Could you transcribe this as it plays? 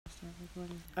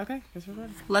Okay, it's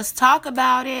recording. Let's talk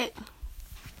about it.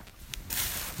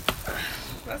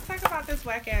 Let's talk about this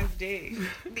whack ass dick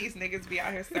these niggas be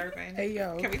out here serving. Hey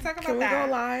yo, Can we talk about can that? Can we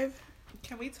go live?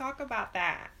 Can we talk about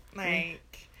that? Like,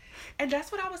 and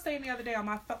that's what I was saying the other day on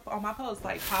my post.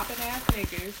 Like, popping ass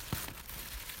niggas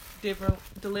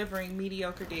delivering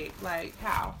mediocre dick. Like,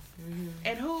 how? Mm-hmm.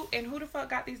 And who the fuck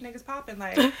got these niggas popping?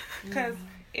 Like, because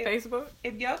Facebook.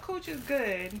 If your cooch is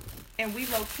good and we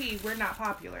low key, we're not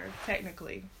popular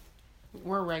technically.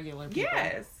 We're regular people.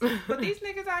 Yes, but these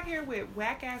niggas out here with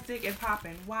whack ass dick and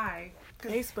popping. Why?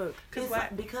 Facebook.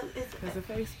 Because it's a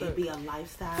Facebook. It be a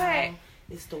lifestyle. But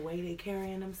it's the way they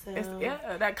carrying themselves.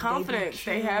 That confidence.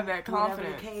 They have that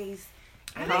confidence. The case.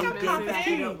 I think I'm confident. I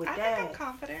think that. I'm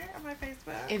confident on my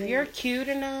Facebook. If you're cute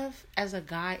enough as a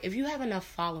guy, if you have enough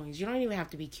followings, you don't even have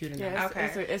to be cute enough. Yeah,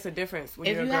 okay. It's a difference when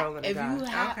you're a girl and a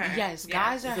guy. Okay. Yes, Yeah.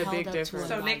 guys are It's a held big up difference.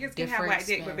 to a So niggas can have whack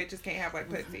dick, but standard. bitches can't have whack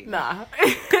pussy. Nah.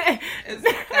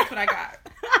 That's what I got.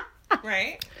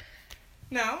 Right?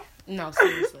 No? No,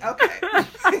 seriously. Okay.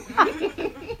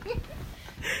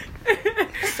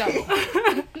 So,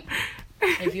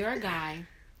 if you're a guy,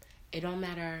 it don't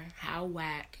matter how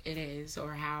whack it is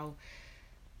or how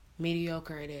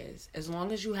mediocre it is. As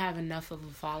long as you have enough of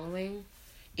a following,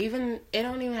 it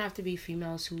don't even have to be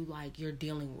females who like you're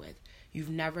dealing with. You've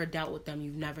never dealt with them.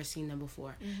 You've never seen them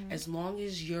before. Mm-hmm. As long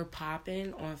as you're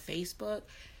popping on Facebook,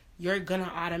 you're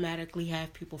gonna automatically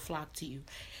have people flock to you.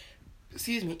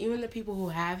 Excuse me. Even the people who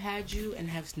have had you and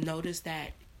have noticed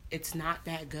that it's not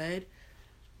that good,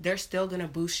 they're still gonna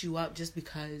boost you up just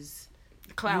because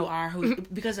clout. You are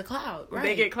because of clout, right?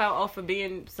 They get clout off of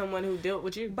being someone who dealt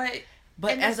with you. But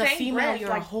as a female, you're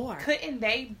like, a whore. Couldn't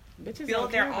they Bitches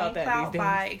build their own clout by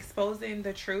by exposing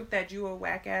the truth that you a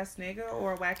whack ass nigga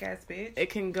or a whack ass bitch? It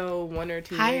can go one or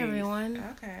two Hi, ways. everyone.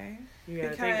 Okay. You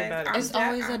gotta think about it. It's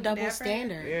always a double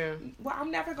standard. Yeah. Well, I'm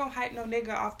never gonna hype no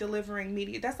nigga off delivering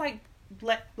media. That's like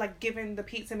giving the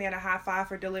pizza man a high five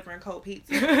for delivering cold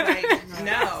pizza. Like,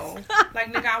 no.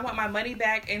 Like, nigga, I want my money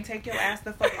back and take your ass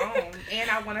the fuck on. And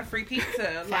I want a free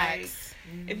pizza. Like,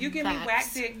 if you give me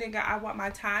whack dick, nigga, I want my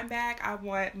time back. I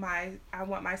want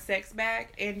my sex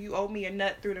back, and you owe me a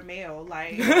nut through the mail.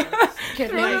 Like,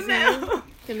 Can they see you?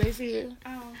 Can they see you?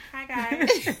 Oh, hi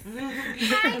guys.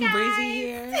 Hi guys. Breezy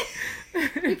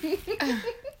here.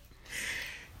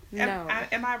 No.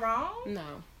 Am I wrong?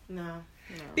 No.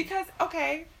 Because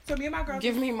okay, so me and my girls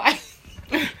Give me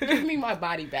my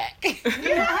body back.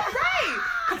 Yeah, right.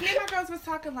 Because me and my girls was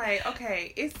talking like,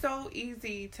 okay, it's so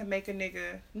easy to make a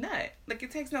nigga nut. Like,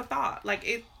 it takes no thought. Like,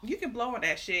 you can blow on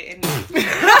that shit and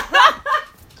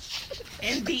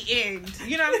and the end.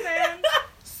 You know what I'm saying?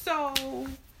 So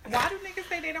why do niggas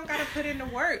say they don't gotta put in the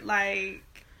work? Like,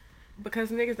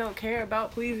 because niggas don't care about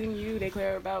pleasing you, they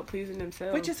care about pleasing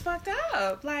themselves. which is fucked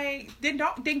up. Like, then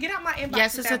get out my inbox.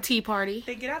 Yes, it's a tea party.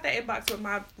 Then get out that inbox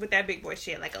with that big boy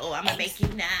shit. Like, oh, I'm gonna make you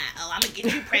nut. Oh, I'm gonna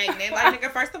get you pregnant. Like,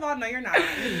 nigga, first of all, no, you're not.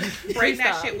 Bring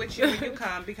that shit with you when you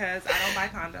come because I don't buy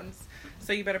condoms.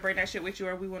 So you better bring that shit with you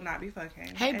or we will not be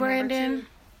fucking. Hey, and Brandon.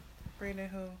 Brandon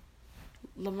who?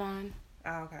 Levon.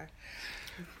 Oh, okay.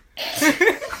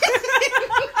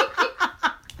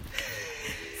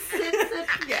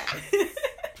 Yes.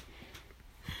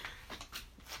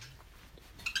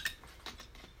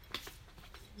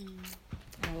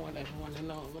 I want everyone to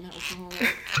know when I was home.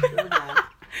 I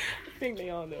think they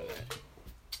all know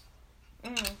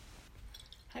that.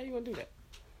 How you gonna do that?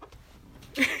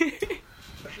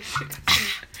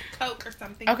 Coke or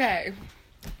something. Okay.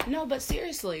 No, but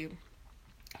seriously,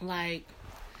 like,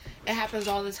 it happens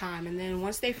all the time. And then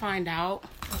once they find out,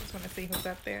 I just want to see who's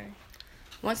up there.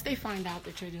 once they find out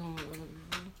that you're dealing with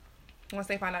Once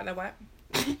they find out that what?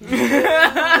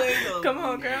 Come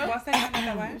on, girl. Once they find out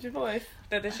that what? What's your voice?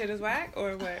 That the shit is whack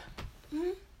or what?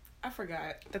 I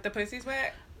forgot. That the pussy's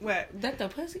wet? What? That the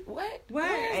pussy, what? What?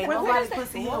 Ain't What nobody is that?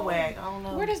 pussy here whack. I don't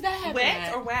know. Where does that happen Wet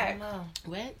at? or I whack? don't know.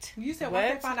 Wet? You said What?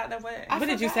 once they find out that what? What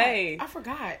did you say? I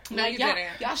forgot. No, you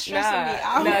didn't. Y'all stressing me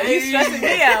out. No, you stressing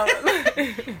me out.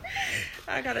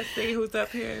 I gotta see who's up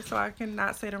here so I can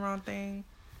not say the wrong thing.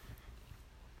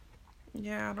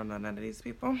 Yeah, I don't know none of these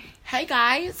people. Hey,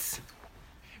 guys.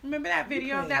 Remember that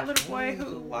video of that little boy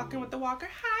who walking with the walker?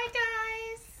 Hi,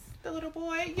 guys. The little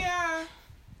boy, yeah.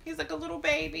 He's like a little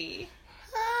baby.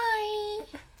 Hi.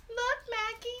 Look,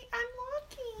 Maggie, I'm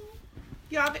walking.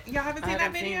 Y'all haven't seen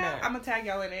that video? I'm gonna tag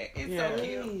y'all in it. It's so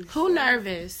cute. Who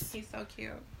nervous? He's so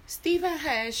cute. Stephen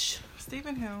Hush.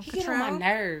 Stephen Hill. He get on my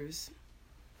nerves.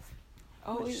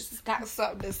 Oh, he's got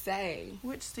something to say.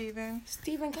 Which Stephen?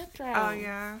 Stephen Cuttrell. Oh,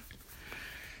 yeah.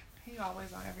 He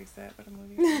always on every set of the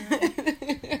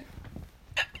movie.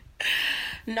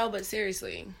 No, but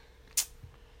seriously,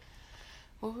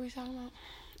 What were we talking about?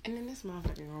 And then this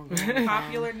motherfucker gonna go.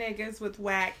 Popular niggas with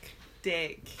whack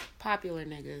dick. Popular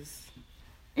niggas.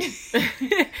 If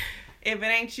it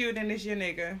ain't you, then it's your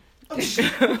nigga.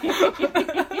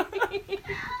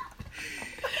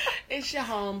 It's your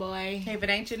homeboy. If it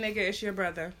ain't your nigga, it's your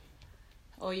brother.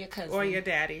 Or your cousin. Or your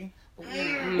daddy.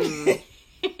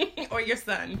 Or your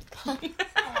son.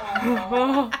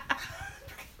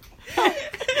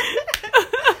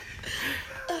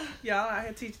 Y'all out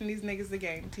here teaching these niggas the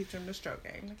game. Teach them the stroke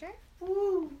game, okay?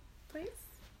 Woo. Please.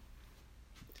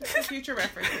 Just for future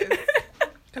references.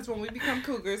 Because when we become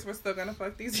cougars, we're still gonna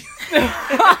fuck these.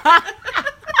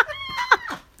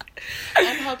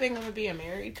 I'm hoping I'm gonna be a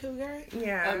married cougar.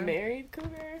 Yeah. A married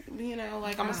cougar? You know,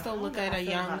 like I'm gonna still look at a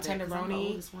young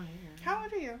tenderoni. How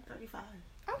old are you? 35.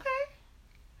 Okay.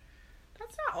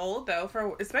 That's not old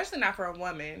though, especially not for a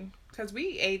woman. Because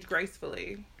we age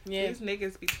gracefully. Yeah. These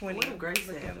niggas be 20. What a grace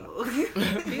looking, though. these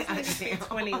niggas be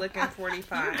 20 looking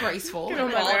 45. You're graceful. Get on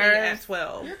my Quality nerves. at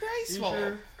 12. You're graceful.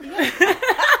 Sure.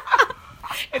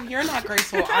 If you're not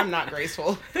graceful, I'm not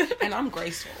graceful. And I'm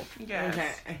graceful. Yes.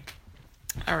 Okay.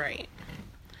 All right.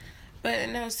 But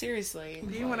no, seriously.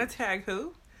 Do you want to tag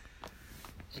who?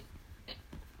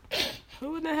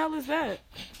 Who in the hell is that?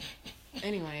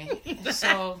 Anyway,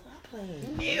 so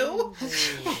Ew.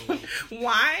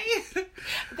 Why?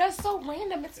 that's so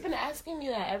random. It's been asking me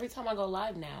that every time I go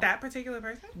live now. That particular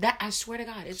person? That I swear to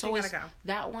God, it's She always gotta go.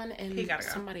 that one and He gotta go.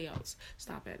 somebody else.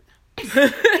 Stop it.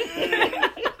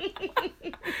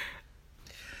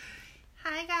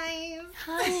 Hi, guys.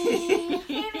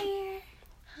 Hi.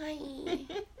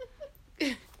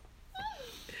 Hi.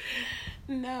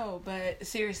 No, but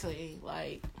seriously,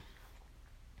 like,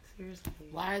 Seriously.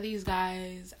 why are these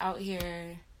guys out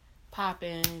here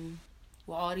popping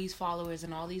with all these followers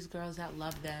and all these girls that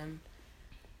love them?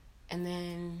 And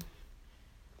then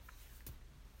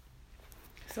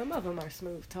Some of them are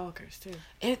smooth talkers too.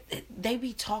 they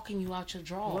be talking you out your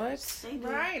drawers. What? They do.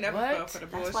 Right, I never What? fell for the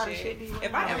That's why the bullshit. shit be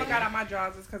If I running ever out. got out my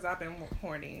drawers, it's because I've been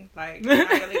horny. Like, I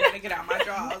really want to get out my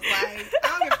drawers. Like, I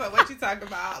don't give a fuck what you talking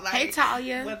about. Like, Hey,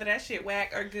 Talia. whether that shit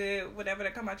whack or good, whatever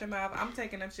that come out your mouth, I'm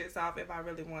taking them shits off if I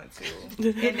really want to.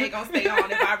 And they gonna stay on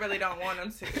if I really don't want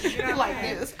them to. You know what Like I'm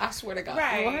saying? this, I swear to God.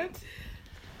 Right. What?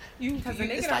 Because the nigga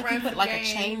It's that like you runs put the like a game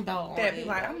chain belt on that it. be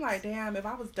like, I'm like, damn, if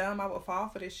I was dumb, I would fall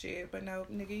for this shit. But no,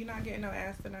 nigga, you're not getting no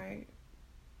ass tonight.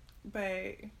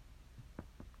 But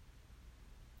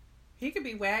he could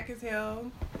be whack as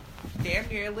hell, damn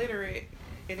near illiterate,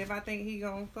 and if I think he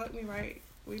gonna fuck me right,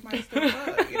 we might still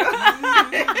fuck, you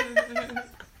know?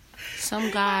 Some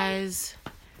guys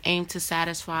aim to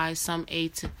satisfy, some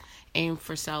aim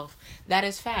for self. That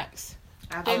is facts.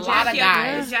 I A think lot of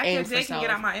guys Jack aim and for Jay can get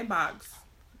self. out my inbox.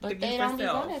 But If they you don't for be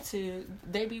self. wanting to.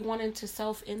 They be wanting to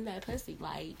self in that pussy.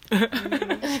 Like,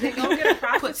 They go get a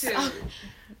prostitute self-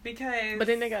 because. But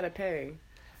then they gotta pay.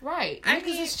 right. I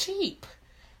Because mean- it's cheap.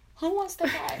 Who wants to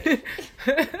pay?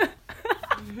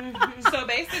 So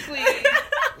basically,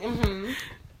 Mm-hmm.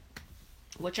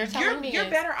 What you're telling me you're is...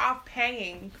 better off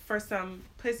paying for some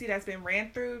pussy that's been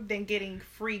ran through than getting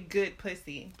free good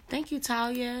pussy. Thank you,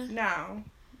 Talia. No,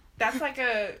 that's like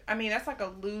a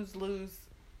lose-lose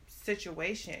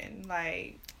situation.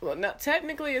 Like, Well, now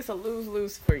technically it's a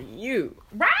lose-lose for you,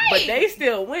 right? but they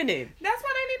still winning. That's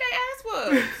why they need their ass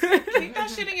whooped. Keep that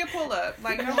shit in your pull-up.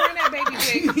 Like, don't bring that baby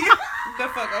dick the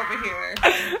fuck over here.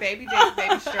 Baby dick,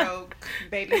 baby stroke,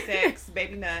 baby sex,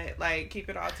 baby nut. Like, keep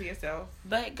it all to yourself.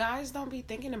 But guys don't be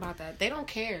thinking about that. They don't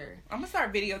care. I'm gonna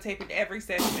start videotaping every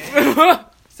session.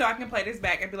 So I can play this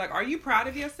back and be like, are you proud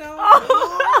of yourself?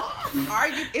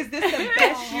 Is this the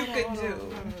best you could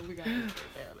do? We got it.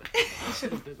 We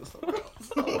should have did this somewhere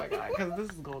else. Oh my God, because this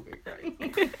is going to be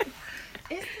great.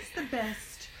 Is this the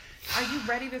best? Are you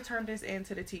ready to turn this in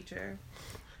to the teacher?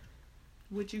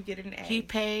 Would you get an A? He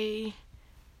pay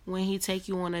when he take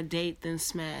you on a date, then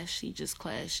smash. He just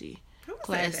classy. Who said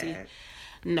Classy. that?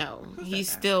 No, Who he's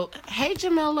said that? still... Hey,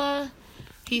 Jamila.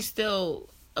 He's still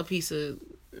a piece of...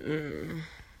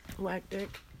 Whack dick.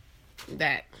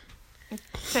 that.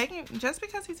 Just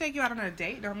because he take you out on a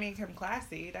date don't make him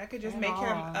classy. That could just At make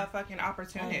him all. a fucking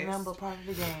opportunist. Ain't number part of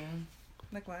the game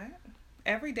Like what?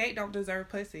 Every date don't deserve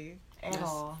pussy. at Yes.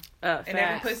 all. And every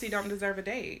Facts. pussy don't deserve a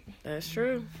date. That's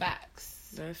true.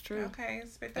 Facts. That's true. Okay,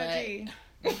 spit that G.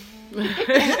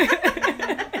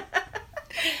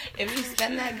 If you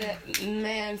spend that good,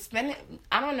 man, spend it.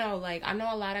 I don't know. Like, I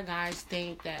know a lot of guys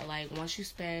think that, like, once you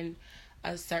spend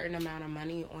a certain amount of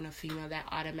money on a female, that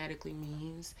automatically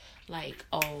means, like,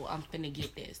 oh, I'm finna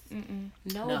get this.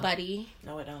 No, No. buddy.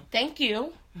 No, it don't. Thank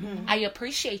you. I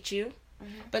appreciate you.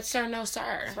 But sir, no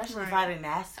sir. Especially if I didn't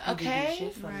ask you to Okay. do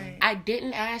shit for me. Right. I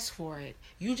didn't ask for it.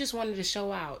 You just wanted to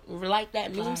show out. Like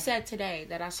that meme Right. said today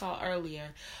that I saw earlier.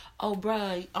 Oh,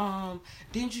 bruh,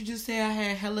 didn't you just say I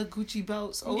had hella Gucci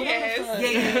belts? Or whatever Yes. the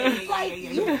fuck? Yeah. Like,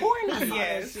 you corny.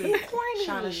 Yes. You corny.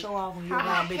 Trying to show off when you're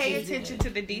How not about pay attention to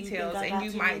the You think details I and got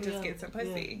you too might many just of get some them?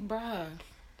 pussy Bruh.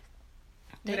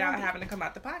 They without don't- having to come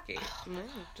out the pocket.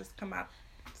 Just come out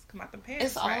the pants.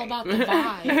 It's all right? about the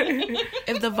vibe.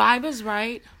 If the vibe is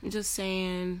right, I'm just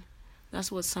saying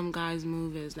that's what some guys'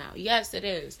 move is now. Yes, it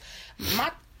is.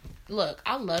 Look,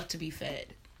 I love to be fed.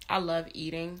 I love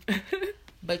eating.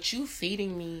 But you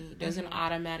feeding me doesn't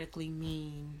automatically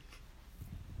mean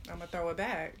I'm gonna throw it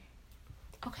back.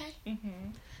 okay. Mm-hmm.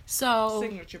 So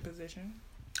Signature position.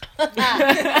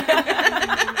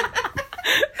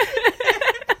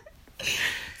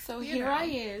 so here I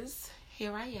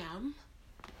am.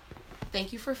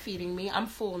 Thank you for feeding me. I'm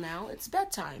full now. It's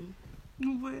bedtime.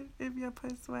 What if your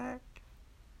puss whack?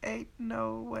 Ain't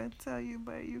no one tell you,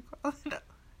 but you call it up.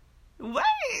 What?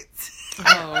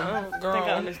 Oh, I think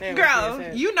I understand what Girl, you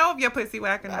said. you know if your pussy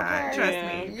whack or not. Okay. Trust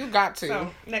Yeah. me. you got to.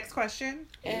 So, next question.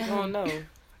 You don't know.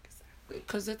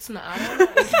 Because it's not. I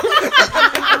don't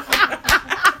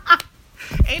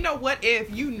know. Ain't no what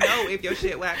if. You know if your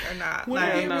shit whack or not. Yeah,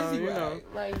 Like, no, you know.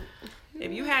 Like,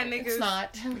 if you had niggas, it's not.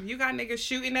 if you got niggas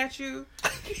shooting at you,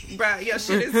 bruh, your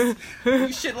shit is,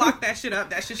 you should lock that shit up.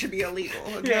 That shit should be illegal,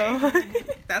 okay? Yeah.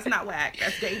 That's not whack.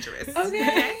 That's dangerous.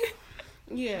 Okay.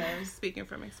 Yeah. Speaking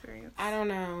from experience. I don't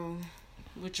know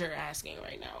what you're asking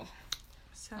right now.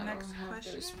 So I next don't have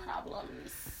question. those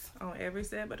problems. On every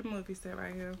set but the movie set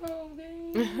right here.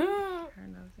 Okay. Her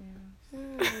nose,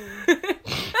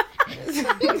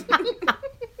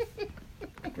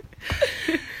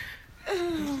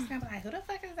 She's gonna be like, who the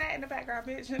fuck is that in the background,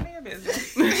 bitch? None of your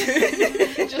business.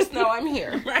 Just know I'm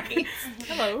here. Right.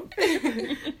 Hello.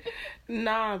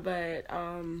 Nah, but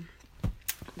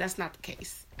that's not the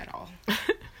case at all.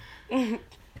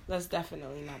 That's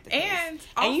definitely not the case. And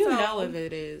also, And you know if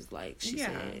it is, like she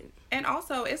said. And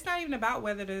also, it's not even about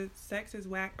whether the sex is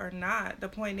whack or not. The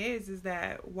point is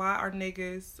that why are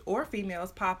niggas or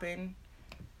females popping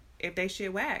if they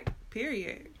shit whack?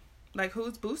 Period. Like,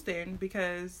 who's boosting?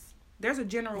 Because there's a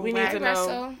general We need whack. to know.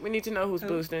 Russell? We need to know who's Who?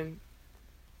 boosting.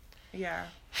 Yeah.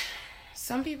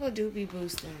 Some people do be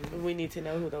boosting. We need to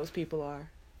know who those people are,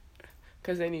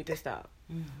 because they need to stop.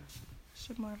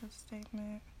 Shamara's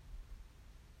statement.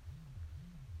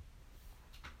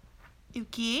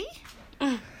 Yuki?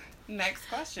 Next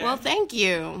question. Well, thank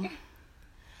you. I'm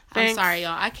Thanks. sorry,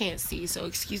 y'all. I can't see, so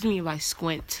excuse me if I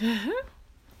squint.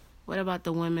 What about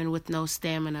the women with no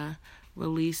stamina?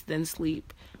 Release, then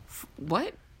sleep.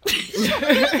 What?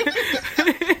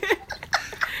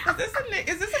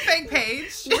 Is this a fake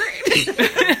page?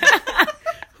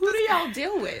 Who do y'all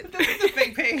deal with? This is a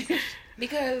fake page.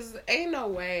 Because ain't no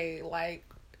way, like,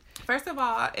 First of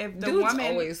all, if the dudes woman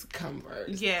always come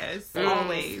first. yes, Mm.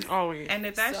 always. Always. And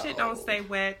if that shit don't So- stay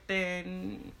wet,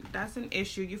 then that's an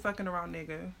issue. You fucking the wrong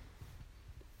nigga.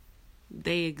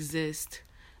 They exist.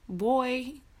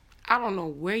 Boy, I don't know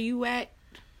where you at,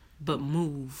 but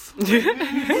move. Move.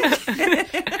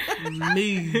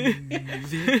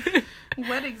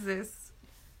 What exists?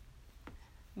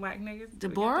 Whack niggas.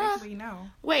 Deborah? We know.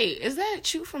 Wait, is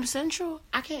that you from Central?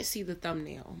 I can't see the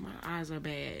thumbnail. My eyes are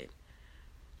bad.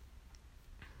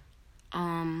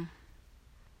 I'm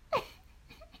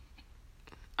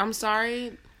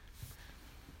sorry.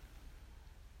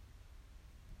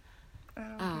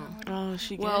 Oh. Oh,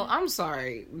 she. Well, I'm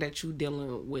sorry that you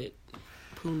dealing with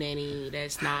Punani.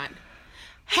 That's not.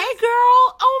 Hey,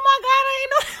 girl. Oh my God, I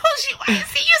ain't know she. I ain't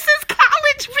seen you since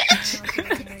college, bitch.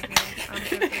 I'm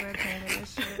just irritated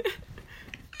this shit.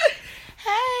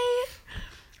 Hey.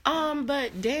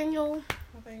 But Daniel,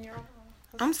 I think you're wrong.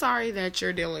 I'm sorry that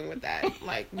you're dealing with that.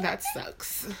 Like, that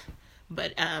sucks.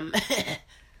 But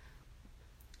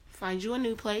find you a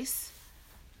new place.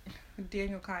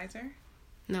 Daniel Kaiser.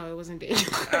 No, it wasn't Daniel.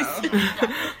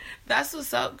 Oh. That's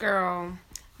what's up, girl.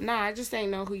 Nah, I just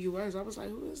ain't know who you was. I was like,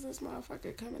 who is this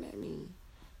motherfucker coming at me?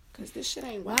 Because this shit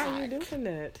ain't Why whack. are you doing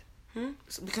that?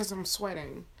 It's because I'm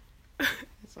sweating.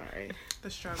 Sorry. The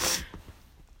struggle.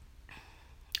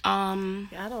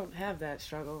 Yeah, I don't have that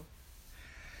struggle.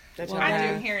 That Well, y'all I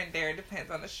have. do here and there.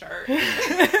 Depends on the shirt.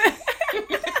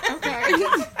 Okay.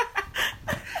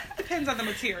 Depends on the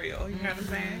material. You know what I'm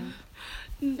saying?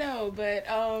 No, but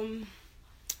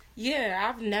yeah,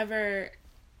 I've never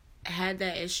had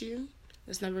that issue.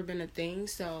 It's never been a thing,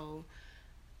 so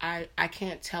I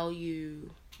can't tell you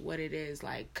what it is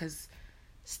like, cause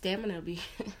stamina be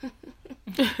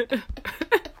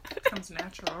Comes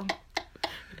natural.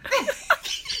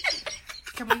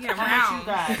 Can we get How much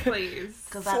you rounds, got? please?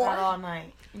 Cause I got all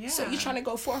night. Yeah. So you trying to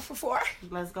go 4 for 4?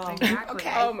 Let's go. Exactly.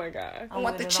 Okay. Oh my god. I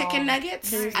want the with it chicken all. nuggets.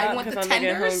 Can you I stop? want the 'Cause I'm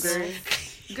getting tenders. hungry.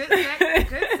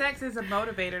 Good sex is a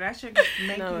motivator. That should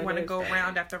make No, you it want to is, go babe.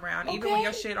 round after round. Even when Okay.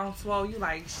 your shit on swole, you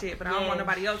like shit, but I don't want Yeah.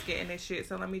 nobody else getting this shit.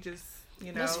 So let me just,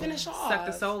 Let's finish suck off.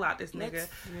 the soul out this nigga. Let's-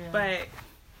 Yeah. But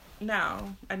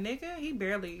no, a nigga, he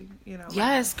barely,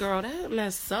 Yes, girl, that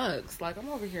mess sucks. Like, I'm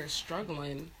over here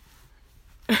struggling.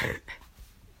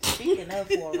 Speaking of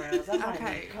 4 rounds, I might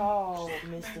Okay. call I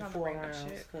Mr. don't 4 bring up rounds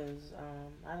shit. because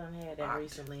I done had that Fuck.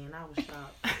 recently and I was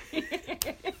shocked.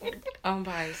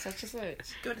 By such and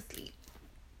such. Go to sleep.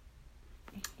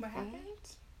 What happened?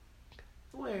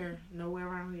 Where? Nowhere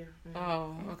around here.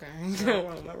 Oh, okay.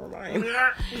 Never mind.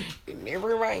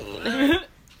 Never mind.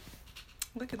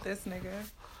 Look at this nigga.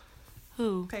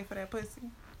 Who? Pay for that pussy.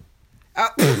 Oh.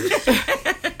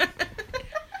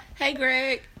 Hey,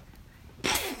 Greg.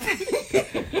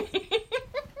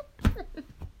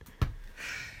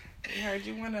 I heard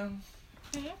you want to.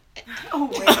 Oh,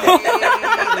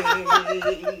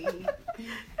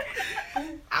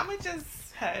 I'ma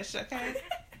just hush, okay?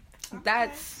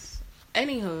 That's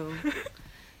anywho.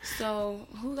 So,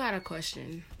 who got a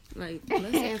question? Like,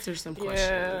 let's answer some questions.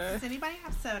 Yeah. Does anybody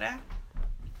have soda?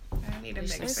 I need a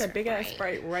There's mixer. There's a big ass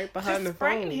Sprite right behind Does the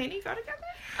Sprite phone. and Henny go together?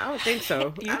 I don't think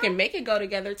so. You can make it go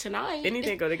together tonight.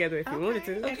 Anything go together if you wanted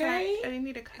to. Okay. I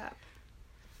need a cup.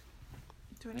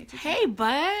 Do I need to? Hey,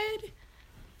 bud.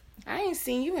 I ain't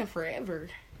seen you in forever.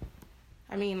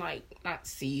 I mean, like, not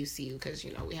see you, because,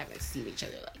 we haven't seen each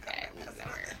other like that.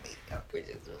 We're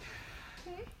just...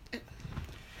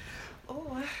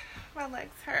 Oh, my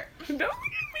legs hurt. Don't look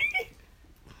at me.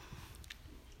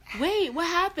 Wait, what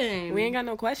happened? We ain't got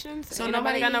no questions. So Ain't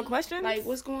nobody got no questions. Like,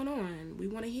 what's going on? We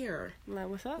want to hear. Like,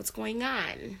 what's up? What's going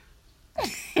on?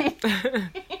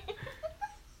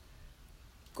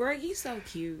 Greg, you so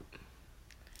cute.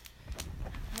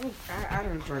 I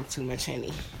don't drink too much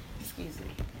Henny. Excuse me.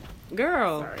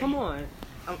 Girl, Sorry. come on.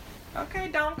 Okay,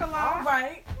 Donka all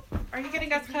right. Are you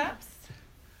getting us cups?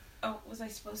 Oh, was I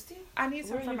supposed to? I need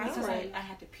some Where for you myself. going? I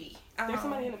had to pee. There's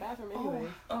somebody in the bathroom anyway.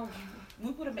 Oh,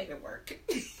 we would have made it work.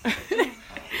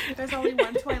 There's only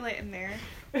one toilet in there.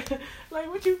 Like,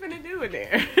 what you finna do in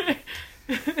there?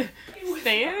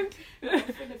 Stand? I'm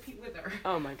finna pee with her.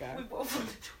 Oh my god. We both want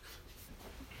to do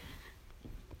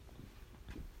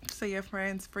So your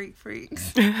friends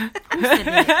freaks.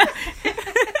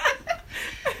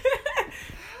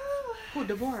 Who,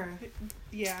 Deborah?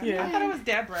 Yeah. Yeah. I thought it was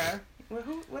Deborah. Well,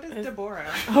 what is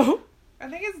Deborah? Oh. I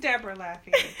think it's Deborah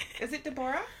laughing. Is it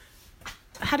Deborah?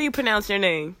 How do you pronounce your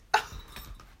name? Is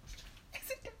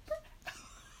it Deborah?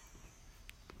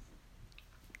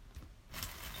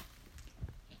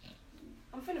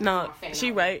 I'm finna No, put my fan she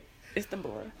out. right. It's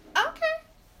Deborah. Okay.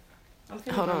 I'm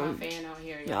finna Hold put on. my fan out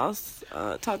here.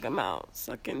 Y'all talking about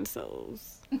sucking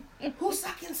souls. Who's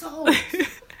sucking souls?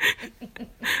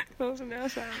 Closing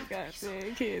outside,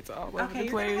 goddamn kids all over Okay, the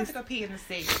you're gonna have place. to go pee in the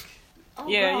sink. Oh,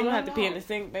 Yeah, girl, you no, have to pee in no. the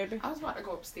sink, baby. I was about to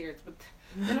go upstairs, but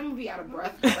then I'm gonna be out of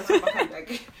breath. That's what I'm back.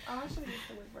 Oh, I should use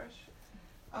the wig brush.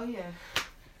 Oh yeah.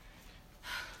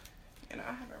 You know,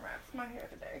 I haven't wrapped my hair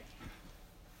today.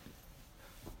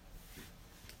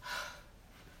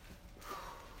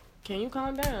 Can you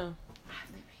calm down?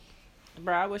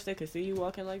 Bro, I wish they could see you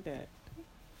walking like that.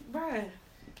 Bruh,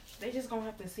 they just gonna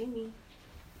have to see me.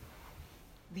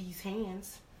 These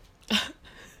hands.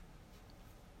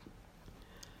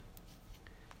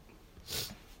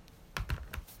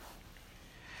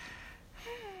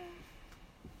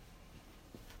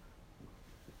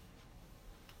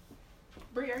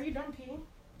 Bree, are you done peeing?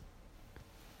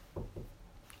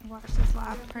 Watch this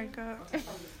live prank up.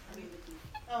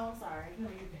 Oh, I'm sorry. No,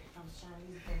 you're good. I was trying to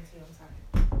use the pen too. I'm sorry.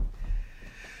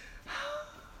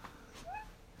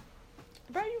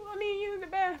 Bro, you won't even use the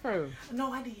bathroom.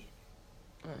 No, I did.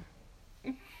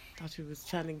 Thought you was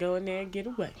trying to go in there and get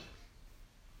away.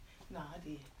 No, I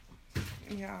did.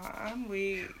 Yeah, I'm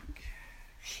weak.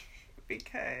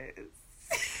 Because.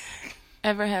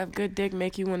 Ever have good dick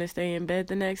make you want to stay in bed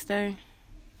the next day?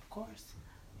 Of course.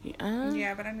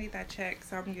 Yeah, but I need that check,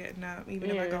 so I'm getting up,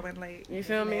 even if I Yeah. go in late. You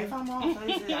feel me? If I'm off,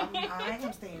 I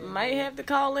am staying. Might have to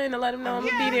call in to let them know I'm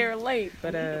gonna be there late,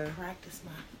 but Practice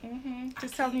my.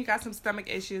 Just tell them you got some stomach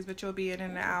issues, but you'll be in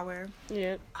an hour.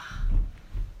 yeah.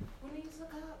 Who needs a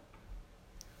cup?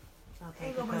 I'll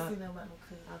take a cup.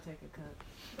 I'll take a cup.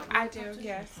 I do,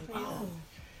 yes, please. Oh.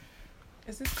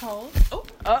 Is this cold? Oh,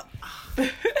 Oh.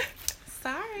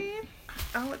 sorry.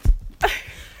 Oh, it's.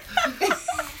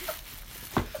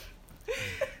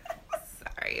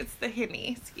 Sorry, it's the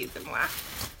Henny. Excuse me.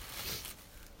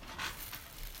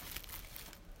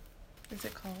 This Is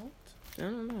it cold? I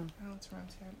don't know. Oh, it's room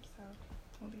temp, so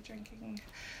we'll be drinking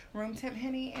room temp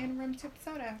Henny and room temp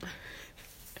soda.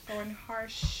 Going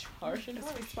harsh. Harsh and as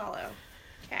harsh. we swallow.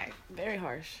 Okay. Very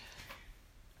harsh.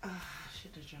 I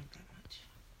should have drunk that much.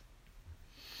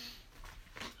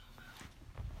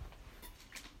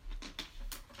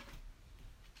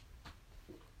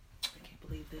 I can't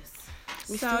believe this.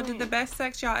 So, did the best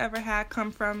sex y'all ever had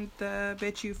come from the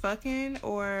bitch you fucking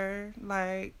or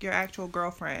like your actual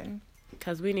girlfriend?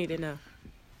 Because we need to know.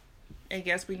 And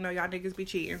yes, we know y'all niggas be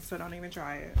cheating, so don't even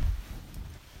try it.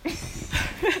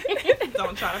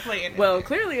 Don't try to play it. Well,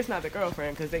 clearly it's not the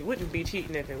girlfriend because they wouldn't be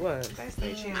cheating if it was. They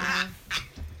stay cheating.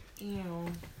 Ew.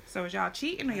 So is y'all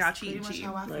cheating or y'all cheating?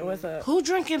 Like, what's up? Who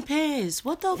drinking piss?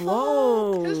 What the fuck?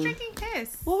 Whoa. Who's drinking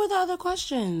piss? What were the other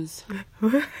questions?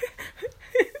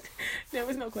 There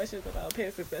was no questions about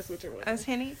piss if that's what you're wondering. Is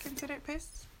Henny considered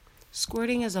piss?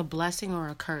 Squirting is a blessing or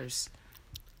a curse?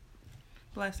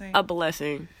 Blessing. A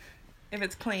blessing. If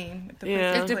it's clean. If the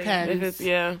Yeah. pussy's It clean. depends. If it's,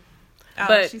 yeah. Oh,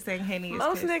 But she's saying Henny is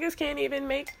Most piss. niggas can't even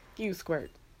make you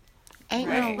squirt. Ain't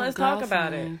Right. no Let's talk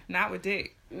about girlfriend. Not with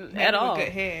dick. Maybe At all. With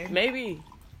good head. Maybe.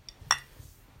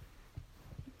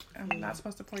 I'm not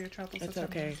supposed to pour your troubles. It's so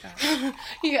okay. stop.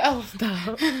 Yo.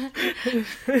 Stop.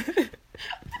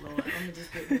 Lord, let me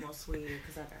just get me more sweet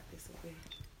because I got this over here.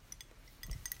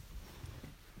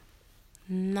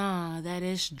 Nah, that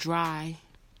is dry.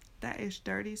 That is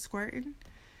dirty squirting.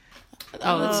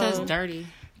 Oh, it says Oh. dirty.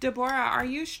 Deborah, are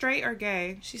you straight or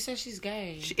gay? She said she's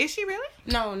gay. Is she really?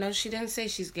 No, she didn't say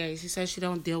she's gay. She said she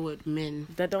don't deal with men.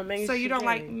 That don't make So you don't gay.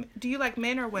 like? Do you like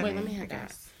men or women? Wait, let me I have that.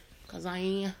 guess. Cause I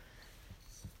ain't.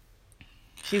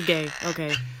 She's gay.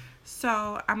 Okay.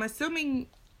 So I'm assuming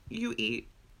you eat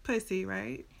pussy,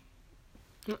 right?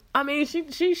 I mean,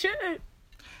 she should.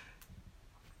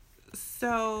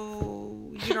 So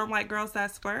you don't like girls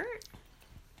that squirt?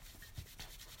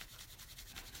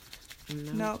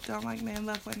 No. Nope, don't like men,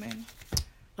 love women.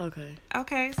 Okay.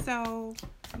 Okay, so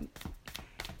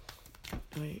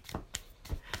Wait.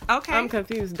 okay. I'm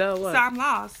confused. Duh, what? So I'm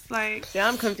lost. Like, Yeah,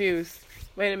 I'm confused.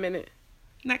 Wait a minute.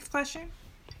 next question.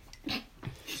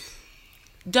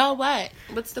 Duh, what?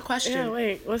 What's the question? Yeah,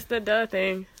 wait. What's the duh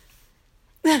thing?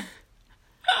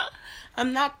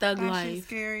 I'm not thug That shit's life.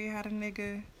 scary. Had a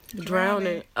nigga Drown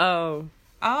it. Oh.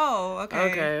 Oh,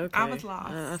 okay. Okay. I was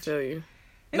lost. I feel you.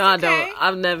 It's No, I okay. don't.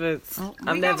 I've never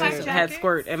We got life had jackets.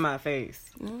 squirt in my face.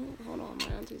 Hold on, my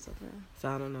auntie's up here. So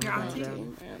I don't know. Your about auntie?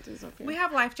 that. My auntie's up here. We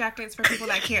have life jackets for people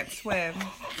that can't swim.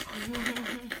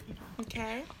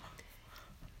 Okay.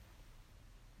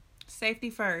 Safety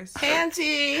first.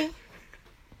 Auntie,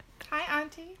 Hi,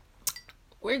 Auntie.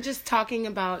 we're just talking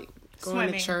about going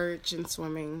Swimming. to church and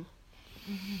swimming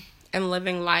and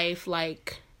living life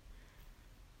like,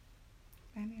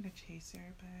 I need a chaser,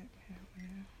 but I don't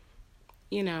know.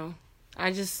 you know,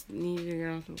 I just need to get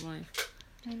off of life.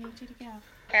 I need you to go.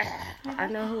 I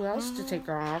know who else to take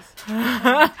her off.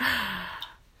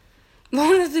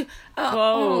 Whoa.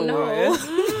 Oh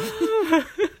no.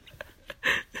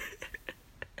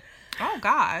 Oh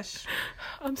gosh.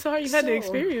 I'm sorry you had to So-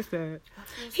 experience that.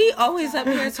 He always up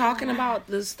here talking about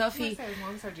the stuff he. As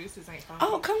long as our juices ain't fine.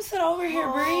 Oh, come sit over here,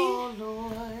 Bree. Oh,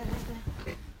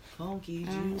 Lord. Funky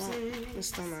juices. It's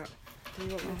still not. Do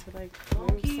you want me to like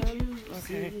Funky move some? juices.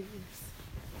 Okay.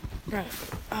 Right.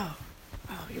 Oh,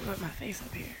 you put my face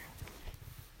up here.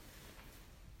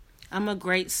 I'm a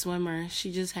great swimmer.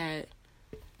 She just had.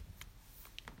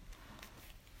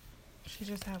 She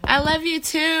just have I love you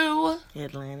too.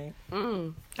 Atlantic.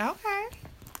 Mm. Okay.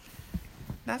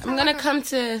 That I'm sounds gonna like come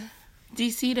to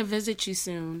DC to visit you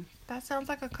soon. That sounds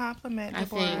like a compliment. I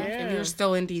think Deborah. if you're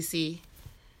still in DC,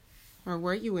 or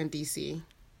were you in DC?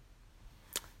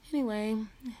 Anyway,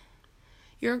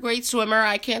 you're a great swimmer.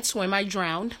 I can't swim. I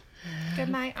drowned. Good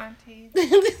night, Auntie.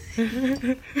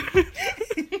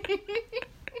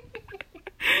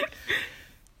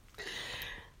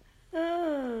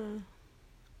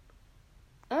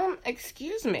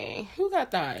 Excuse me. Who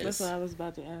got thighs? That's what I was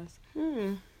about to ask.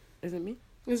 Is it me?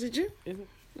 Is it you? Is it?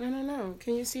 No.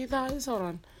 Can you see thighs? Hold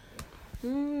on. I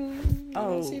Oh.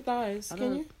 don't see thighs. I Can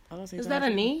don't- you? I don't see Is thighs. that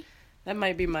a knee? That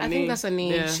might be my knee. I think that's a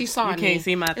knee. Yeah. She saw You a knee. can't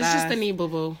see my thighs. It's just a knee, boo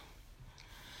boo.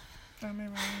 I'm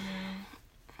in right now.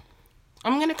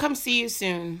 I'm gonna come see you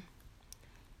soon.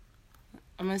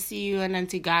 I'm gonna see you in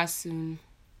Antigua soon.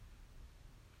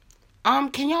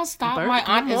 Can y'all stop? Bert, My aunt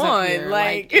come is up on, here.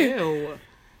 like- Ew.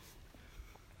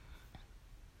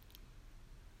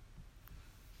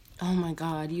 Oh my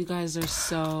god, you guys are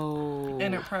so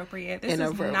Inappropriate. This is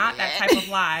Inappropriate. not that type of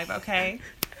live, okay?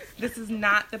 This is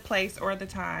not the place or the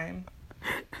time.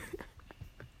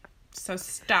 So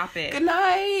stop it. Good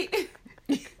night.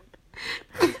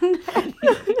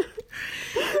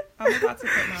 I'm about to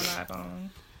put my live on.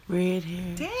 Red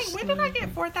hair. Dang, when did I get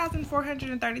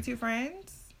 4,432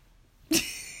 friends?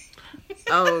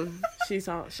 Oh, she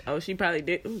saw. Oh, she probably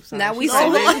did. Ooh, sorry. Now we She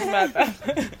probably saw- did see my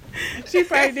thigh. She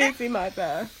probably did see my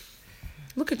thigh.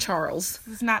 Look at Charles.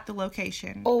 This is not the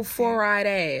location. Oh, four-eyed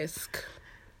ass.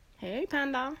 Hey,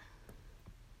 Panda.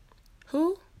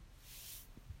 Who?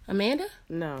 Amanda?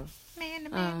 No.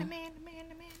 Amanda.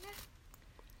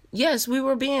 Yes, we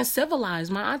were being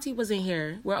civilized. My auntie was in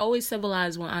here. We're always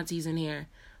civilized when auntie's in here.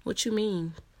 What you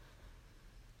mean?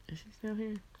 Is she still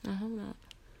here? Oh, hold on.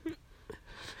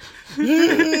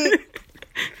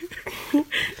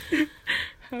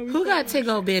 Who got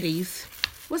tig-o bitties?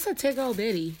 What's a tig-o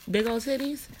bitty? Big old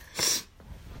titties?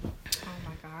 Oh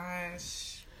my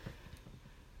gosh.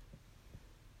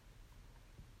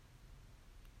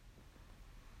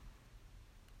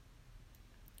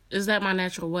 Is that my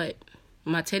natural what?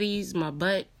 My titties, my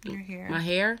butt, Your hair. my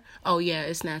hair? Oh, yeah,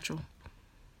 it's natural.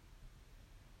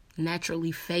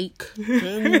 Naturally fake.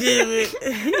 I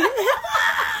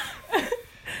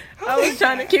was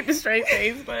trying to keep a straight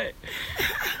face, but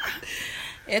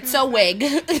It's a wig.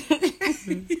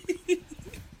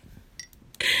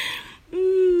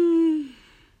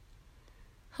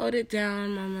 Hold it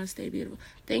down, mama. Stay beautiful.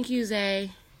 Thank you,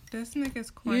 Zay. This nigga's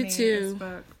corny too. as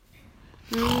fuck.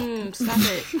 Stop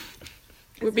it.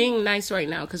 We're being nice right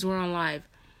now because we're on live.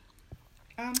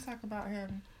 Talk about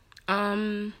him.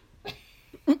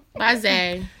 Bye,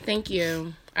 Zay. Thank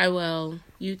you. I will.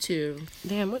 You too.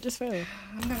 damn, what just fell?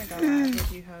 I'm gonna go live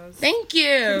with you hoes. Thank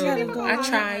you. gotta go I live.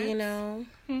 try, you know.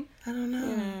 I don't know.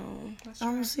 You know. Let's I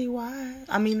try. don't see why.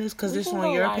 I mean, it's because We it's can on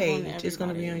go your live on page. It's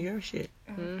gonna be on everybody. your shit.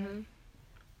 Mm-hmm.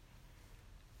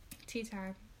 Tea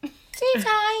time. Tea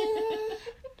time.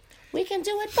 We can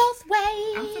do it both I'm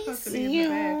ways. supposed to be in the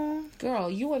bed. Girl,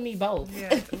 you and me both.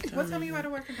 Yeah. What time are you out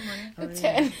of work in the morning?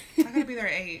 10. I gotta be there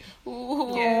at 8.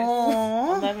 Ooh. Yes.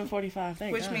 Aww. 11:45.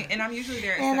 Thank Which God. means, and I'm usually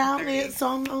there at And 7:30. so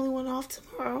I'm the only one off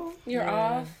tomorrow. You're Yeah.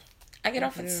 off. I get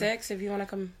off at 6 if you want to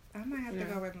come I might have to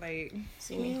go in late.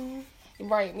 see me.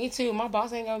 Right, me too. My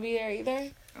boss ain't gonna be there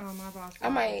either. Oh, my boss. I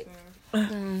might.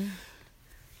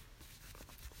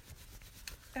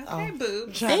 Okay,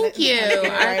 boobs. Thank you.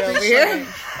 Right I over appreciate here. it.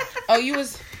 Oh, you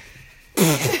was.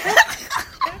 Okay,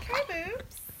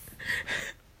 boobs.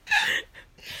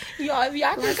 Y'all, if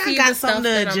y'all can Like, I see got the stuff something to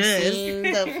that I'm adjust. seeing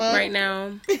The fuck? right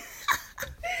now.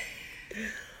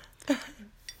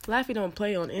 Laffy don't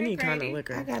play on any kind of Grady. I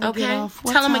liquor. gotta Okay. get off.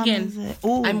 What Tell 'em time again. is it?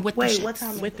 Ooh, I'm with the wait, shits. what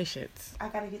time? With the shits. I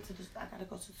gotta get to the. I gotta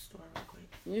go to the store real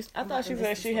quick. I thought she gonna said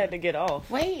miss she this had to get off.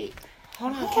 Wait.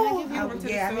 Hold on. Can I give you going to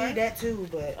the yeah, store? I need that too,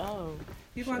 but Oh,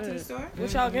 You going to the shit. store?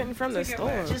 What y'all getting from the To get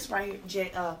store? what? just right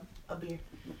here, a beer.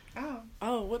 Oh.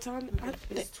 Oh, what time?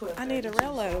 It's 12. I need a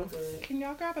Rello. Can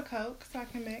y'all grab a Coke so I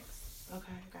can mix?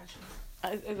 Okay,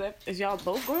 gotcha. Is y'all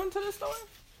both going to the store?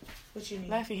 What you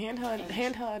need? Laffy, hand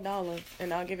her $1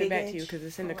 and I'll give it Big back to you Edge? because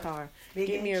it's in the What? car. Big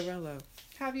Give me a Edge? Rello.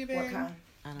 Have you been? What kind?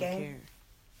 I don't Game?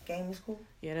 care. Game is cool.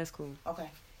 Yeah, that's cool. Okay.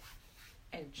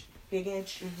 Edge. Big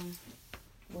Edge. Mm-hmm.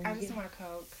 When I you just get- want a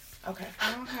Coke. Okay.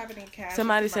 I don't have any cash.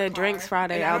 Somebody in my said car. drinks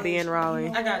Friday. And I'll I be in Raleigh.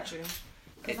 I got you.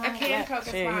 A can Coke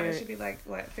is She ain't fine. hear It it. should be like,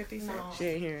 what, 50 cents? No. She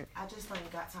ain't hear it. I just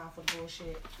ain't got time for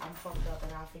bullshit. I'm fucked up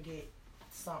and I forget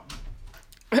something.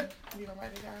 You gonna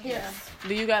write it down? Here.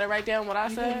 Do you got to write down what I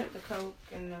You said? can get the Coke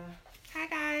and Hi,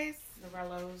 guys. the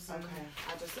Rellos. Okay.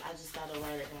 I just gotta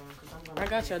write it down because I'm gonna. I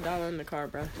got your $1 in the car,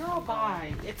 bro. Girl,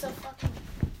 bye. It's a fucking.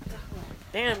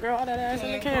 Damn, girl, all that ass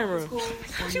in the camera. Cool.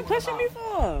 What you pushing me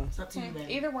for? It's up to you,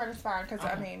 baby. Either word is fine, because,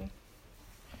 I Okay. mean,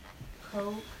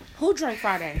 Coke. Who drank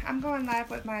Friday? I'm going live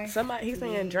with my... Somebody, he's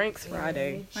saying drinks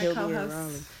Friday. My He'll be in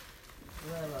co-host.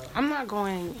 Raleigh. Rello. I'm not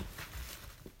going.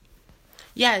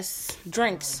 Yes,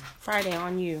 drinks Friday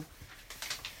on you.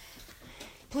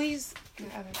 Please,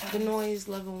 the noise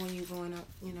level when you're going up,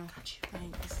 you know.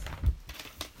 Thanks.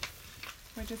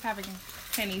 We're just having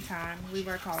penny time. We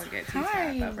were calling it tea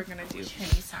Hi. time, but we're going to do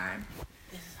penny time.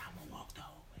 This is how I'm gonna walk the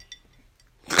whole way.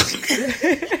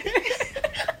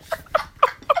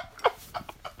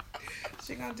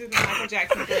 She gonna do the Michael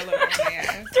Jackson Thriller on my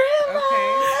ass.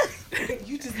 Okay.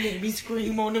 You just made me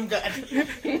scream on them guys.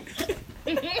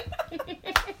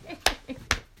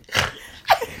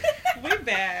 We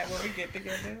bad when we get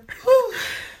together.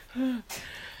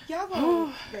 Y'all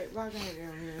gonna... We gonna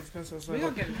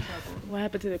get in trouble. What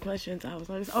happened to the questions? I was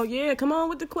like, oh yeah, come on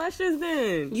with the questions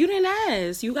then. You didn't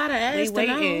ask. You gotta They ask to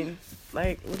know. waiting.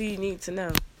 Like, what do you need to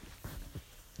know?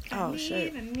 Oh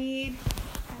shit! I need...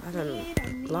 I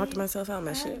done locked myself out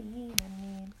my shit. I need.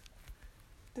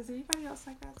 Does anybody else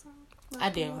like that song? I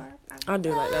do. I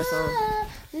do like that song.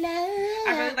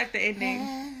 I really like the ending.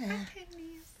 I came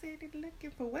in city looking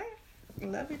for what?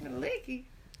 Loving the licky.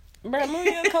 Bruh, move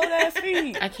your cold ass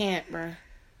feet. I can't, bruh.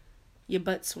 Your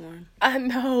butt's warm. I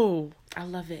know. I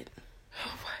love it.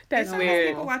 That's There's weird.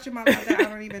 people watching my live that I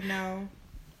don't even know.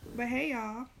 But hey,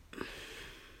 y'all.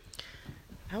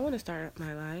 I want to start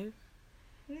my live.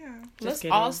 Yeah. Let's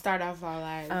kidding. all start off our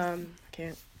lives.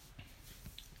 Can't.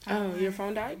 Oh, your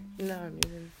phone died? No, I'm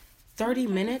using. 30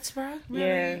 minutes, bruh?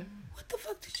 Yeah. What the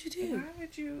fuck did you do? Why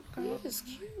would you go? It's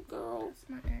cute, girl. That's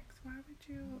my ex. Why would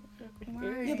you?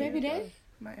 Why? Your baby daddy?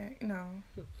 My ex. No.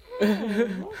 Okay.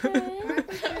 Why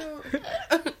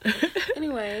would you?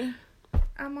 Anyway,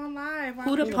 I'm on live. Why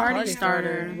Who the would you party do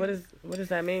starter? that? What does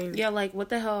that mean? yeah, like, what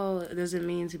the hell does it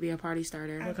mean to be a party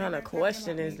starter? What kind of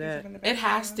question is that? It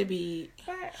has to be.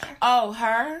 But, Oh,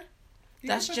 her? you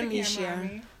That's can put the camera Jamisha. on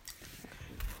me.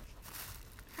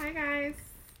 Hi guys.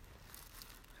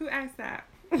 Who asked that?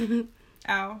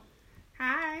 Oh.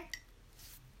 Hi.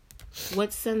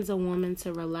 What sends a woman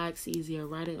to relax easier?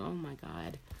 Writing. Oh my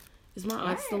God. Is my aunt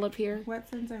What? still up here? What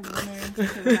sends a woman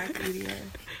to relax easier?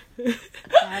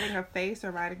 Riding a face or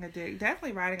riding a dick?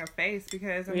 Definitely riding a face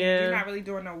because I mean Yeah. you're not really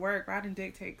doing no work. Riding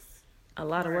dick takes A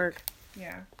lot of work.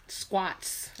 yeah.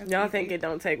 Squats. That's Y'all easy. think it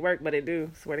don't take work, but it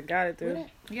do. Swear to God, it do.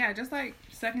 Yeah, just like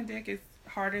sucking dick is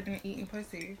harder than eating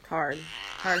pussy. Hard.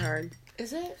 Hard.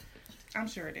 Is it? I'm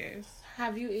sure it is.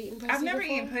 Have you eaten pussy I've never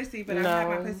before? eaten pussy, but I've had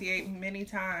my No. pussy ate many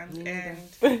times, Me and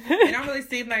neither. it don't really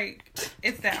seem like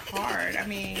it's that hard. I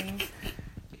mean,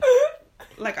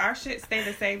 like our shit stay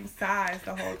the same size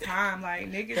the whole time. Like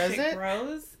niggas Does shit it?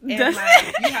 grows, and Does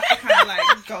like you have to kind of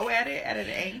like go at it at an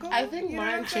angle. I think you know what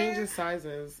mine I'm saying? changes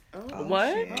sizes. Oh, Oh,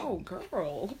 What? shit. oh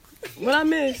girl. What I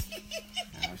missed?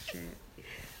 Oh shit.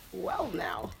 Well,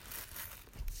 now.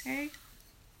 Hey.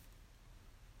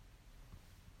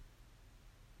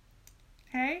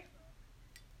 Hey.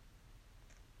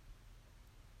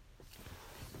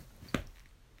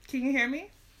 Can you hear me?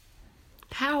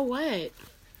 How what?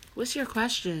 What's your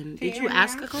question? Can Did you you hear me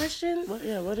ask now? a question? What?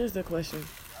 Yeah. What is the question?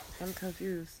 I'm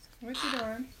confused. What you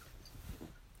doing?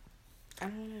 I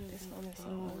don't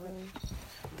understand.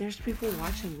 There's people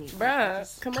watching me.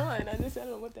 Bruh, come on. I just said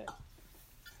it with that.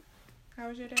 How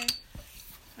was your day?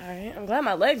 All right. I'm glad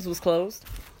my legs was closed.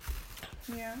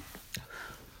 Yeah.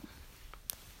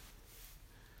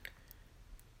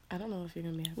 I don't know if you're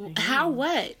gonna be able to hear How me.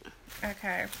 what?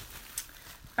 Okay.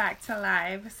 Back to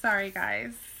live. Sorry,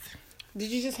 guys. Did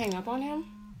you just hang up on him?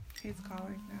 He's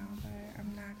calling now, but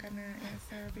I'm not gonna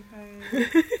answer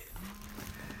because.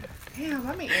 Damn,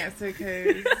 let me answer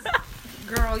because.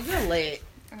 Girl, you're lit.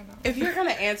 I don't know. If you're gonna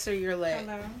answer, you're lit.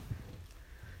 Hello.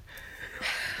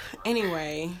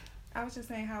 Anyway, I was just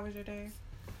saying, how was your day?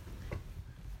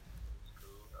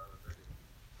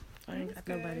 I ain't got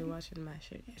Good. nobody watching my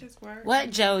shit yet. Just work. what,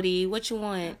 Jody? What you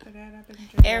want? After that, I've been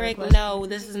drinking. Eric, question. no,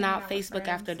 this is Just not hanging out with Facebook friends,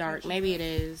 After Dark. bitches. Maybe it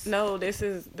is. No, this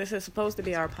is supposed to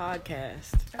be our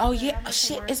podcast. Oh, Okay, yeah. I went to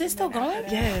Shit, work is it and still then after going?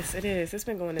 that- Yes, it is. It's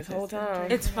been going this whole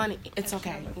time. It's funny. It's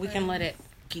okay. We can let it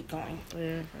keep going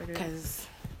Yeah. Okay. because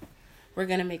we're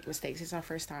gonna make mistakes. It's our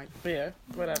first time. Yeah.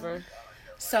 Whatever.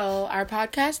 So our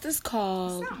podcast is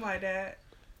called Something like that.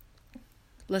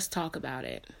 Let's Talk About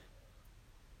It.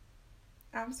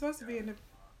 I'm supposed to be in the.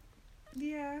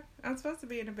 Yeah, I'm supposed to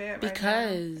be in the bed right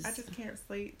Because now. I just can't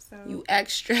sleep, so You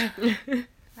extra. I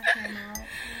came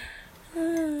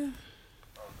out.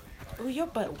 Oh, your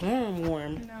butt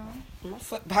warm. No. My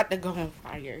foot about to go on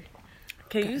fire.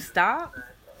 Can you stop?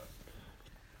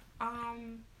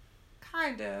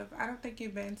 Kind of. I don't think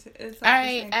you've been to. It's All the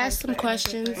right, same ask place, some but in a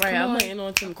questions. different- Right. Come I'm on. waiting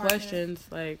on some Apartment. questions.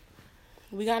 Like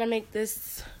We gotta make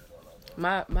this.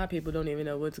 my people don't even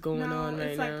know what's going No, on right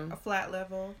it's like now. a flat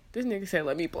level. This nigga said,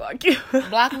 "Let me block you."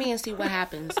 Block me and see what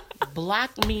happens.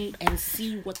 Block me and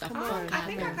see what the fuck I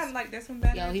think I kind happens. of like this one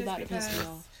better. Yo, he just about to piss me because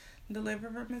off. the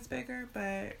living room is bigger,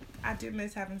 but I do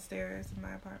miss having stairs in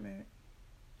my apartment.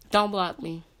 Don't block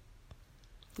me.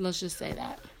 Let's just say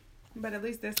that. But at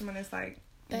least this one is like,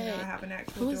 you know, I Hey, have an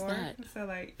actual who's door. that? So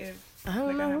like, if I don't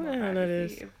like, know have who more the hell that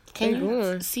privacy, is. if- Can They you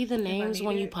going. see the names need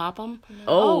when you it. pop them? you know,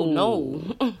 Oh.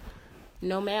 no.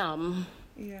 No, ma'am.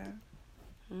 yeah,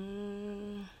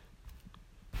 Mm,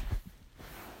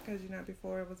 because you know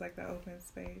before it was like the open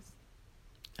space.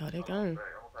 Oh, they gone.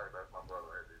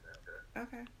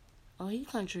 Okay. oh, he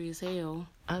country as hell.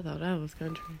 I thought that was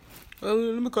country. Oh,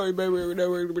 let me call you baby.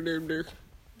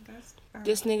 That's That's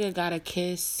This nigga got a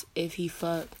kiss if he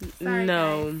fuck. Sorry,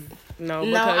 no, guys. no,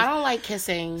 No, I because don't like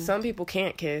kissing. some people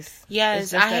can't kiss. It's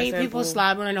Yes, just I that hate people simple.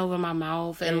 slobbering over my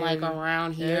mouth and like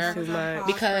around That's here too much.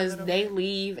 Pause because for a they little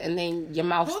leave and then your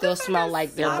mouth bit. still Who the smell fuck like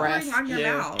is their slobbering breath. on your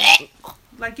Yeah. mouth?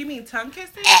 Like you mean tongue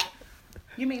kissing?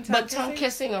 You mean tongue But kissing? tongue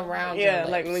kissing around Yeah,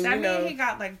 your like lips. when That you mean know. he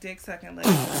got like dick sucking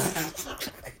lips.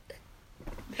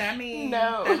 That mean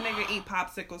No. that nigga eat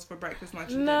popsicles for breakfast, lunch,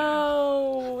 and dinner.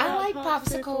 No, I not like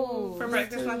popsicles. For Me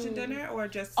breakfast, too. lunch, and dinner, or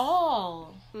just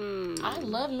Oh, Hmm. I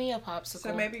love me a popsicle.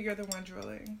 so maybe you're the one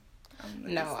drooling.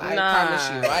 No, I Nah. promise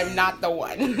you, I'm not the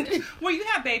one. Well, you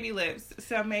have baby lips,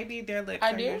 so maybe their lips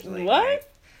I are do? usually What? like,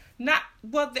 not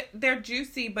well. They're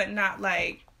juicy, but not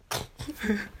like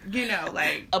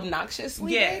like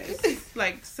Obnoxiously yes, big?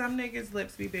 like some niggas'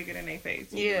 lips be bigger than their face.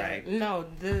 Yeah. Right? No,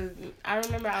 I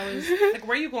remember I was Like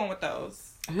where you going with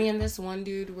those? me and this one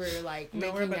dude were like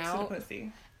Nowhere making but to the out,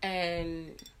 pussy.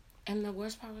 and the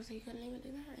worst part was he couldn't even do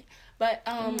that right. But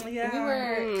Yeah, we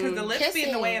were because the lips be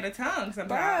in the way of kissing. the tongue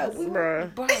sometimes. Bruh, we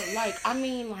were, Bruh. like I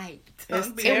mean, like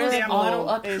Tongue be It's it was damn all little.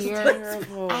 up It's here.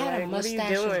 terrible. I had Like, a what are you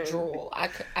mustache doing? of drool.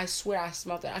 I swear I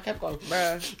smelled it. I kept going,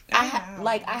 Bruh. I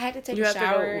had to take You a have to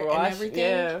shower go and wash. everything,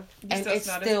 Yeah. and still it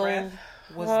smelled his still breath?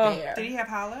 was Oh. there. Did he have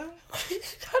hollow?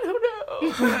 I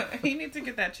don't know. He needs to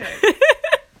get that checked.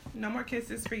 No more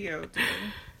kisses for you, dude.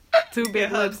 Two big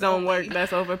hugs lips don't work. only.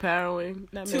 That's overpowering.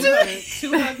 That Two makes hug, sense.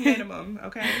 two hug minimum,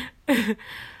 okay?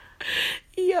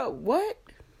 Yo, what?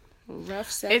 Rough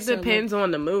sex. It depends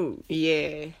on the mood.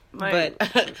 Yeah, Like- but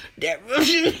that What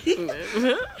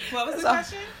was the So-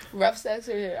 question? rough sex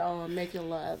or making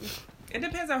love. It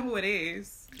depends on who it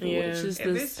is. Yeah. Which is If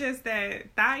it's just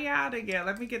that thigh out, then yeah,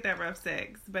 let me get that rough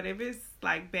sex. But if it's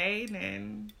like bae,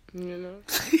 then You know.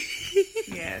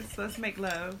 yes, let's make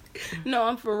love. No,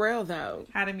 I'm for real though.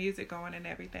 How the music going and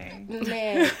everything.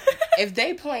 Man, if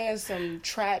they playing some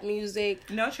trap music,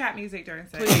 No trap music during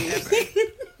sex.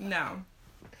 Ever. No.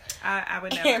 I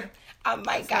would never. I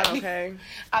might got Okay.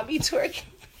 I'll be twerking.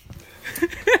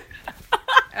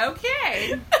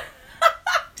 Okay.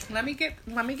 Let me get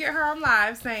her on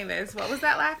live saying this. What was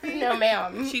that laughing? No,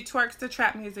 ma'am. She twerks to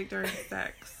trap music during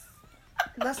sex.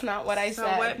 That's not what I So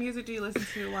said. what music do you listen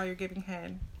to while you're giving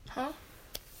head? Huh?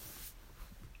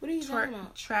 What are you talking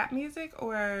about? Trap music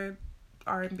or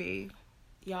R&B?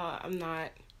 Y'all, I'm not.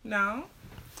 No?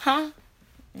 Huh?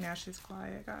 Now she's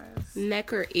quiet, guys.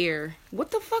 Neck or ear?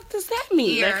 What the fuck does that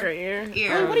mean? Ear. Neck or ear?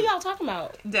 Ear. What are y'all talking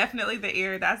about? Definitely the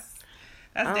ear. That's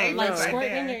don't dangerous know. Like right squirt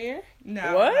there. in your ear?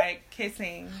 No, What? like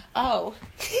kissing. Oh.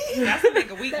 That's a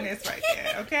nigga weakness right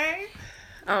there, okay?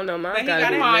 I don't know. But Mine he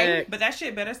gotta got be it. neck. But that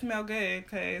shit better smell good,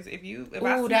 cause if I Ooh,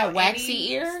 smell that waxy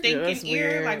any ear? Yeah, stinking that's ear,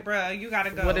 weird. like bruh, you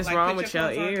gotta go. What is like, wrong put with your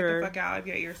your clothes on, ear? Get the fuck out if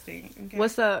your ear stink. Okay?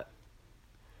 What's up?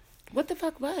 What the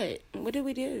fuck, what? What did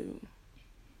we do?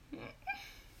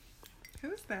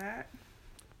 Who's that?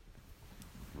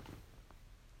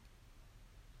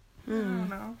 Hmm. I don't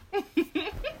know.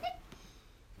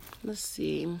 Let's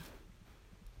see.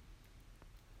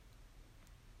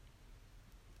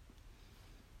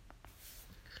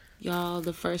 Y'all,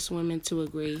 the first women to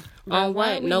agree. But On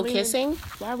why what? we No leaning- kissing?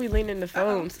 Why are we leaning the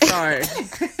phones? Sorry.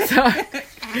 Sorry.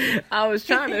 I was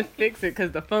trying to fix it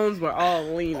because the phones were all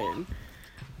leaning.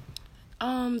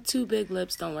 Two big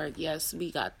lips don't work. Yes,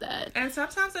 we got that. And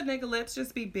sometimes a nigga lips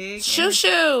just be big Shoo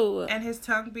shoo. and his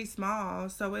tongue be small,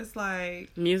 so it's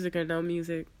like Music or no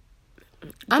music?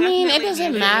 I mean, it definitely doesn't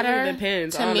music. matter. It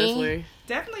depends, to me. honestly.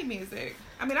 definitely music.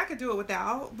 I mean, I could do it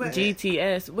without, but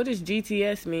GTS. What does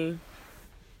GTS mean?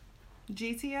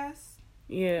 GTS.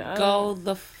 Yeah. I Go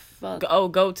the fuck.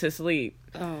 go to sleep.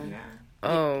 Oh. Yeah.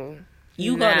 Oh.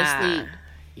 You go to nah. sleep.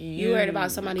 You worried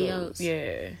about somebody else.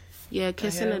 Yeah. Yeah,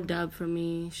 kissing hell? a dub for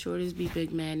me. Shorties be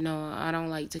big man. No, I don't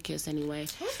like to kiss anyway.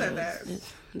 Who said that?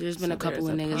 There's been a couple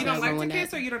of there's a niggas You that don't like to ruin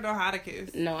kiss, that. or you don't know how to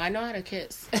kiss? No, I know how to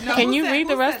kiss. No, Can who you said- read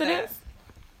the who rest said of that? this?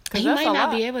 He That's might a not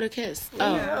lot. be able to kiss.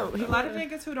 Oh, Yeah. he A lot of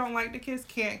might. niggas who don't like to kiss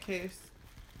can't kiss.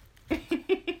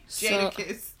 So- Jada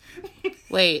kiss.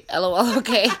 wait. LOL.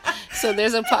 Okay. So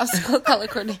there's a popsicle color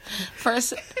coordinate.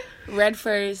 Red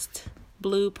first,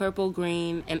 blue, purple,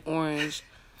 green, and orange.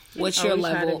 What's Oh, your we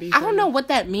trying to level? be I don't funny. know what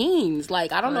that means.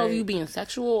 Like, I don't know if Right. you being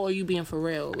sexual or you being for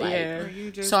real. Like, Yeah. Or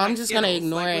you just So I'm like just gonna Skittles,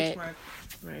 ignore like, it. which one?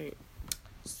 Right.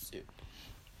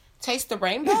 taste the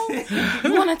rainbow?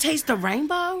 You want to taste the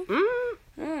rainbow?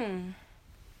 Mm.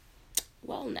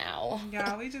 Well, now.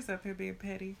 Y'all, we just up here being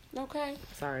petty. Okay.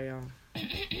 Sorry, y'all.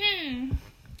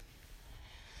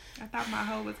 I thought my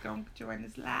hoe was gonna join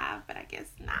this live, but I guess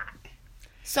not.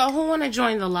 So who want to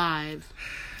join the live?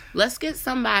 Let's get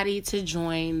somebody to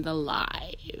join the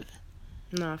live.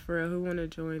 Nah, for real. Who want to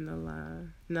join the live?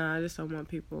 Nah, I just don't want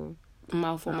people.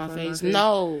 Mouth on my Mouth on my face. face.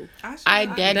 No. I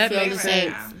dead That feel makes the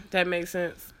same. sense. That makes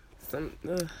sense.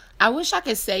 I wish I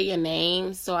could say your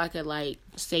name so I could, like,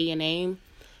 say your name.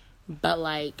 But,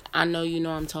 like, I know you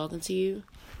know I'm talking to you.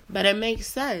 But it makes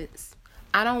sense.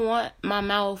 I don't want my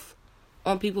mouth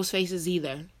on people's faces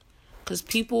either. Because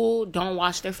people don't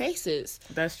wash their faces.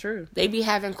 That's true. They be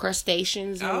having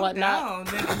crustaceans and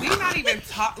whatnot. No, we're not even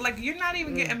like, you're not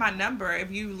even getting my number if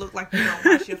you look like you don't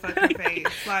wash your fucking face.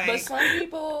 Like, But some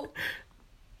people,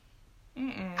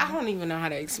 I don't even know how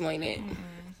to explain it.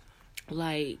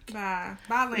 Like, bye,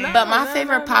 Lynn. But my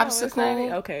favorite popsicle It's not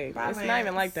even, okay, Bye, it's not even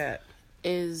Lance. like that.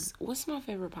 is, what's my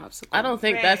favorite popsicle? I don't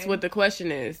think Red. that's what the question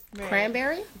is. Red.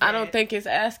 Cranberry? I don't think it's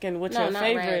asking what No, your not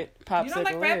favorite popsicle You don't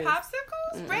like red is.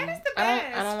 popsicles? Red is the I don't-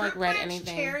 best. I don't like Fruit red punch,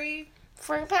 anything. Cherry.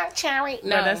 Fruit punch cherry?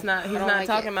 No, No, that's not. I He's don't not like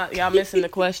talking it. about. Y'all missing the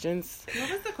questions. What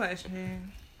was the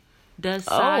question? Does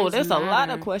Oh, size there's a lot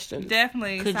matter? of questions.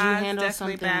 Definitely. Could you size handle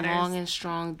definitely something matters. long and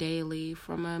strong daily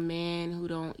from a man who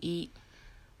don't eat?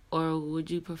 Or would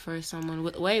you prefer someone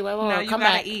with... Wait, No, you come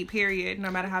gotta back. eat, period.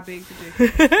 No matter how big the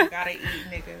dick is. You gotta eat,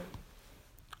 nigga.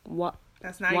 What?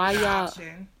 That's not Why even an y'all-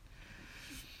 option.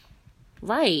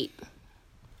 Right.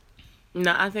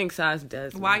 No, I think size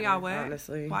does. Why matter, y'all what?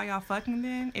 Honestly, Why y'all fucking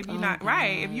then? If you're Oh, not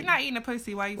right, if God. you're not eating a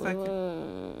pussy, why you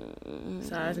fucking?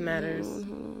 size matters.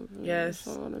 Yes,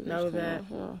 know that.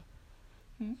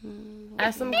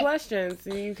 Ask some questions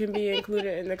so you can be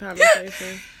included in the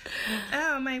conversation.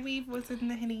 Oh, my weave was in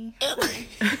the henny.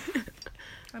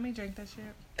 Let me drink that shit.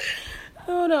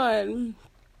 Hold on.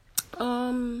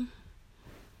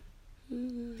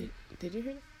 Did you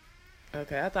hear that?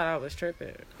 Okay, I thought I was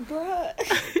tripping. Bruh,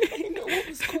 I didn't know what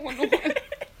was going on.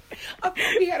 I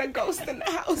thought we had a ghost in the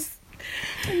house.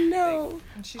 No.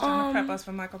 She's trying to prep us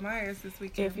for Michael Myers this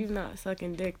weekend. If you're not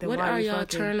sucking dick, then What why are you y'all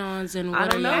fucking? turn-ons and I what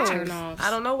are don't y'all know. turn-offs? I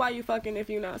don't know why you fucking if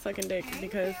you're not sucking dick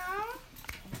because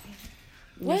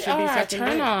you What should be are our sucking dick.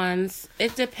 turn-ons?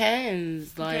 It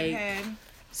depends. Like, Head,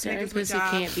 certain niggas with pussy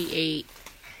jobs. can't be ate.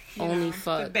 Only the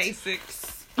fucked. basics.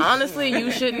 Honestly,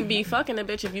 you shouldn't be fucking a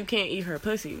bitch if you can't eat her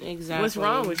pussy. Exactly. What's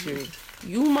wrong with you?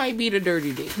 You might be the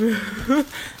dirty dick. Here you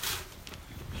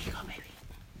go, baby.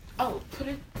 Oh, put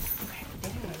it... Okay.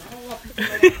 Damn, I don't want people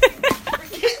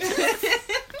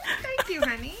Thank you,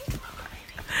 honey.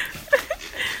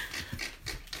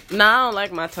 Nah, I don't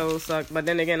like my toes sucked, but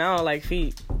then again, I don't like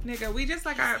feet. Nigga, we just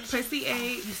like our pussy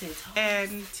ate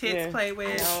and tits Yeah. play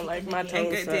with I don't like my and toes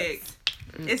good sucked. dick.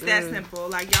 It's that simple.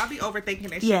 Like, y'all be overthinking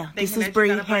this shit. Yeah, this thinking is that Bree.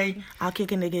 you gotta Hey, bring, I'll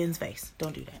kick a nigga in his face.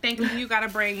 Don't do that. thinking you gotta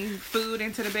bring food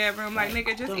into the bedroom. Like,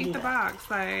 nigga, just Don't eat do the that. box.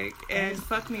 Like, and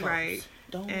fuck me right.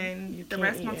 Don't And the can't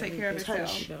rest eat gonna take care of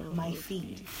touch itself. my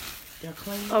feet. They're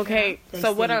clean. Okay, They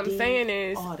so what stay I'm dead, saying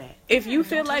is, all that. if you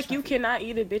feel touch like my you feet. cannot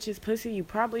eat a bitch's pussy, you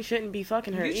probably shouldn't be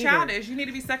fucking her You either. childish. You need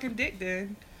to be sucking dick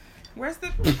then. Where's the...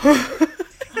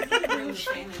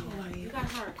 You got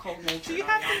her a cold nature. Do you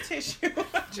have some tissue?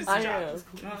 Just I drop.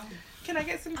 am. Can I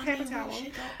get some paper towel?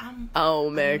 Oh,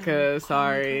 Mecca,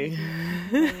 sorry.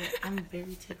 I'm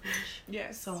very ticklish,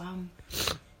 Yes. so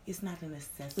it's not a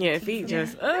necessity. Yeah, feet for me.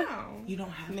 just, No. You don't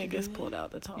have to niggas do pulled it,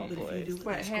 out the tall but if you boys. do it,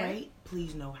 What, that's head? great.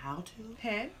 Please know how to.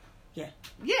 Head? Yeah.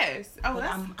 Yes. Oh, But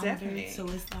that's I'm definite. very, so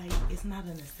it's like it's not a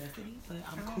necessity, but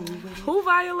I'm cool with it. Who Because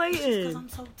violated? I'm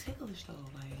so ticklish though,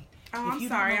 like. Oh, if I'm you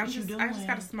don't sorry. know I what you're just got a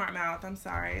doing- smart mouth. I'm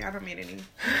sorry. I don't mean any.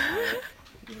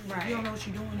 If Right. you don't know what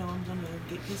you're doing, though, I'm gonna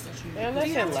get pissed at you. Man, Do that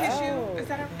you have shit tissue? loud.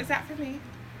 Is that for me?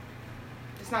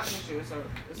 It's not tissue, it's a...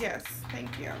 Yes.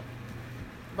 Thank you.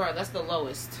 Bro, that's the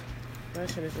lowest. That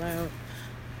shit is loud.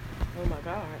 Oh my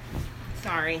god.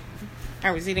 Sorry.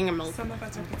 I was eating a milk. Some of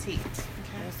us are petite.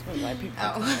 That's what white people.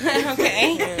 Oh,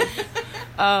 okay.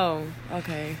 Oh,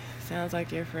 okay. Sounds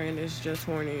like your friend is just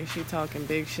horny. She talking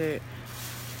big shit.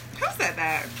 Who said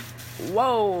that?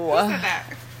 Whoa. Who said that?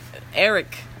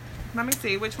 Eric. Let me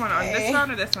see. Which one? On this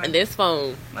phone or this one? And this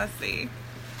phone. Let's see.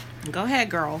 Go ahead,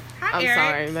 girl. Hi, I'm Eric.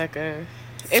 sorry, Mecca.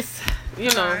 It's, you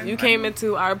know, Fine. you came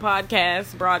into our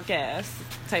podcast, broadcast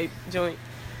type joint,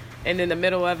 and in the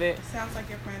middle of it. Sounds like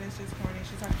your friend is just horny.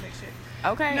 She's talking big shit.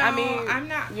 Okay, No, I mean, I'm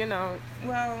not. you know,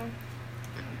 Well,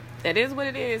 it is what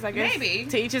it is, I guess. maybe.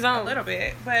 To each his a own. little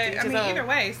bit. But, each I his mean, own. either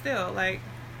way, still, like,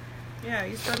 yeah,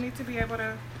 you still need to be able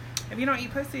to. If you don't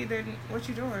eat pussy, then what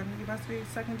you doing? You must be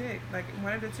sucking dick. Like,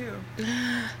 one of the two.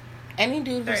 Any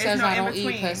dude who There is says no I in don't eat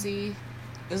between. pussy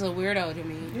is a weirdo to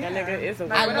me. That nigga is a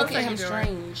Like, I what look else at are him you doing?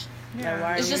 strange. Yeah.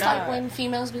 why- It's just not? like when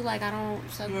females be like, I don't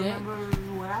suck You dick. remember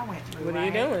what I went through? What are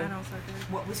you right? doing? I don't suck dick.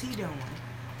 What was he doing?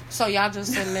 So y'all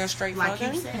just sitting there straight Like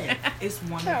fucking? you said, it's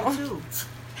one of the two.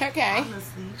 Okay.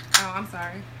 Honestly, Oh, I'm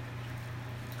sorry.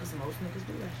 because most niggas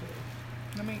do that shit.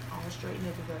 Let me. All straight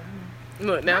niggas up.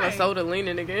 Look, now the Right. soda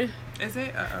leaning again. Is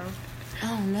it?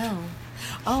 Oh no.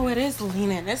 Oh, it is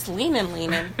leaning. It's leaning. Here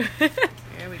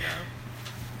we go.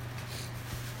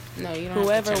 No, you don't. have to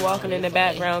Whoever turn walking on in the your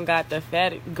background got the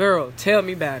fat girl. Tell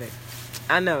me about it.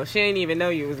 I know she ain't even know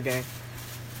you was gay.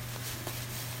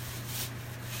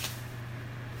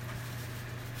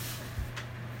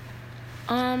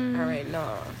 All right,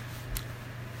 no.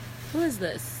 Who is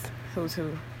this? Who's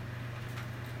who?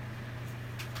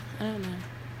 I don't know.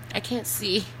 I can't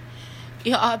see.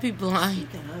 Y'all be blind.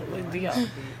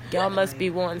 Y'all must be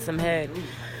wanting some head.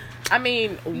 I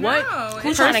mean, what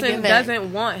Who's trying to person give it?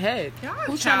 doesn't want head? Y'all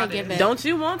Who trying to childish. give it? Don't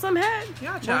you want some head?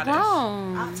 Y'all What's childish.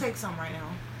 wrong? I'll take some right now.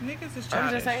 Niggas is childish.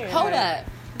 I'm just saying. Hold up.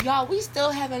 Y'all, we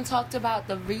still haven't talked about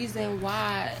the reason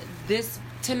why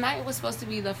tonight was supposed to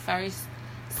be the first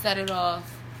Set It Off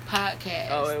podcast.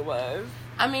 Oh, it was.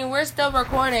 I mean, we're still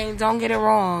recording. Don't get it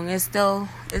wrong. It's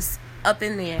up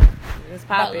in there. It's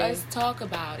But popping. let's talk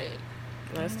about it.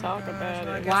 Let's talk about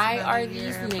I it. guess Why another are year,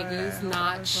 these but niggas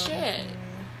not shit?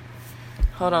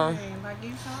 Hold on. Like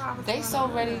you saw, I was They going so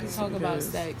on. ready to talk about Because-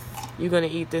 sex. You gonna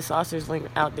eat this sausage link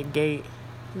out the gate?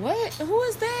 What? Who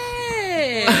is that?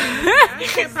 I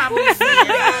can't probably see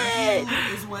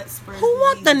it. Is what spreads Who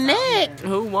want the disease out neck? here.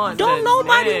 Who wants? Don't the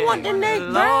nobody neck? want the neck,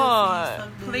 bro.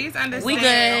 Lord. Please understand. We Know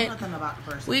good. nothing about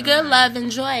the person. We good, love,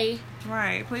 and joy.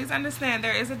 Right. Please understand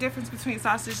there is a difference between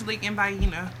sausage leek and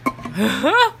hyena.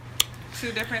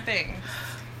 Two different things.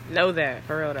 Know that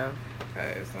for real though.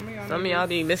 Some of y'all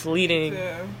be misleading.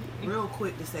 Real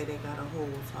quick to say they got a whole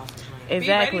sausage link.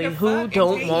 Exactly. ready to Who fuck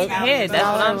don't and want take head? That's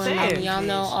what I'm Y'all saying. Y'all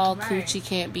know all Right. coochie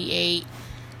can't be ate.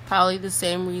 Probably the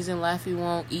same reason Laffy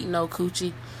won't eat no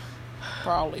coochie.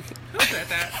 Probably. Who said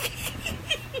that?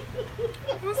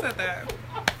 Who said that?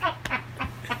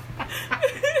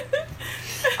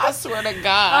 I swear to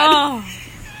God.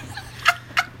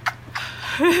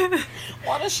 Oh.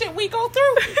 All the shit we go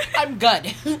through, I'm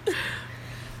good.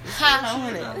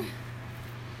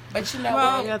 But you know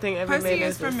Well, what? I think every Pussy man is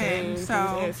is the for men, same. so-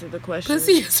 Please answer the question.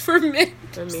 Pussy is for men.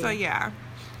 for me. So yeah,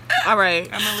 All right.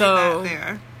 I'm gonna So leave that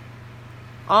there.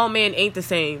 all men ain't the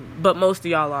same, but most of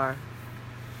y'all are.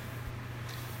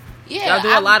 Yeah. Y'all do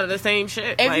a lot of the same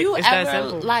shit. If like, you it's that ever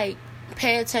simple. like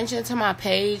pay attention to my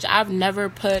page, I've never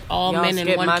put all Y'all men in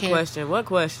skipped one my camp. question. What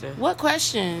question? What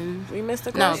question? We missed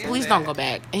the No, question. please don't go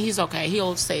back. He's okay.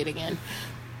 He'll say it again.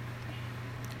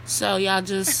 So y'all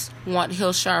just want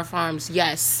Hillshire Farms?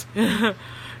 Yes.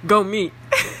 Go meet.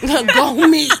 Go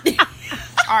meet.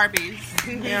 Arby's.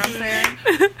 You know what I'm saying?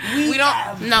 We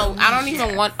don't. No, I don't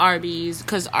even want Arby's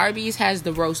because Arby's has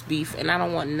the roast beef, and I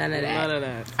don't want none of that. None of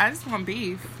that. I just want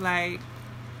beef. Like,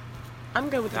 I'm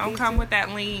good with the don't beef, come too. with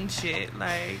that lean shit.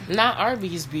 Like, Not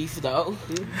Arby's beef though.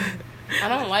 I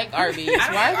don't like Arby's. I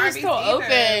don't Why like are they Arby's still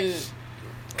either. open?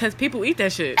 Cause people eat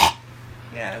that shit.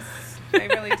 yes, they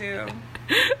really do.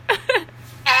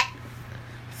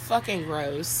 Fucking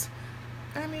gross.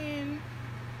 I mean,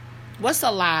 What's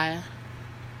a lie?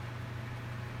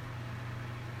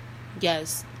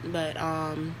 Yes, but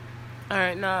All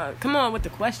right, nah. Come on with the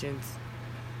questions.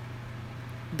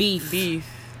 beef. Beef.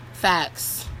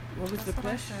 Facts. What was the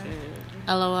question?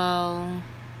 LOL.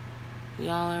 Y'all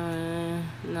are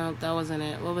no, that wasn't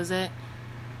it. What was it?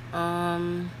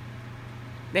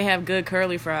 They have good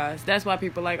curly fries. That's why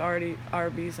people like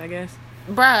Arby's, I guess.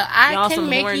 Bruh, I Y'all can some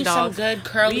make horn you dogs. some good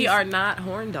curly. We are not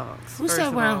horn dogs. Who first said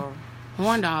of we're all.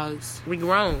 horn dogs? We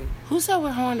grown. Who said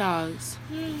we're horn dogs?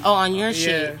 Oh, on your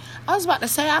shit. I was about to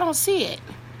say I don't see it.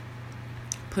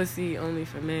 Pussy only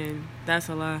for men. That's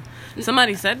a lie.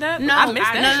 Somebody said that? No, I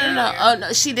missed that shit. no. Oh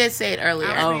no, she did say it earlier.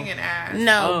 I'm Oh. being an ass.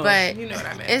 No, Oh. but You know what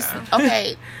I meant, it's though.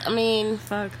 okay. I mean,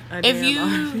 Fuck.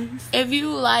 if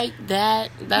you like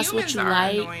that, that's Humans what you are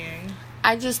like. Annoying.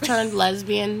 I just turned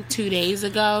lesbian 2 days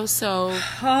ago, so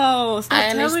Oh, stop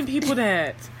I telling people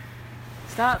that.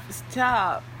 Stop.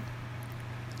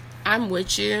 I'm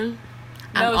with you.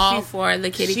 I'm No, all she's- for the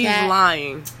kitty She's cat.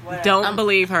 lying. What? Don't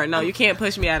believe her. No, you can't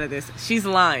push me out of this. She's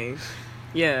lying.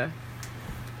 Yeah.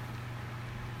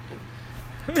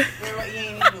 You ain't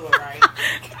even do it right.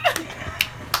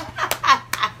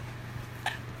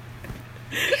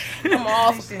 I'm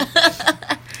all.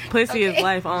 Pussy is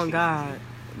life on God.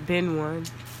 Been one.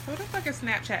 Who the fuck is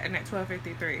Snapchatting at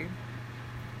 12:53?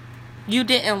 You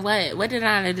didn't what? What did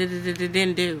I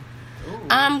didn't do?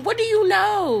 Ooh. What do you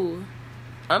know?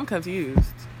 I'm confused.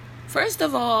 First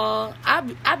of all, I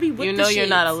be with You the know you're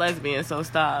not a shits. lesbian, so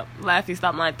stop. Laffy,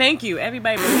 stop lying. Thank you.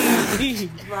 Everybody believe me.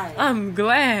 Right. I'm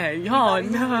glad. Y'all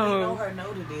Everybody who really know know. her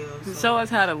know the deal. So. Show us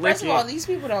how to lick First of all, it. these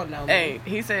people don't know me. Hey,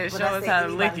 he said But show I us say how to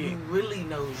lick anybody it. who really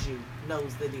knows you.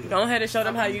 knows the deal. Go ahead and show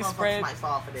them how Some you motherfuckers spread might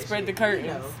fall for that the shit, curtains.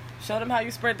 You know. Show them how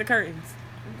you spread the curtains.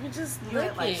 You just You lick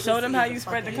act like it. Show them how pussy you is a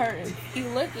spread the fucking- curtains. You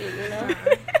lick it, you know?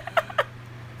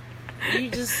 You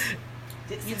just...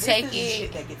 This take is the it.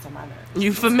 shit that gets on my nerves.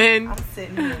 You for men. I'm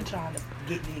sitting here trying to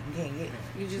get dick and can't get it.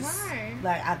 You just... Why?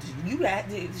 Like you at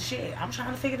the shit. I'm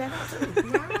trying to figure that out too.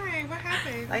 Why? What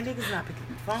happened? Like niggas not picking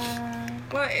the phone.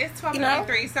 Well, it's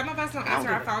 12:33. Some of us don't I don't answer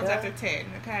our give a phones fuck. after 10.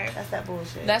 Okay. That's that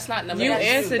bullshit. That's not number. You that's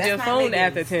answered That's your not phone niggas.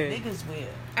 after 10. Niggas will.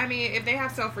 I mean, if they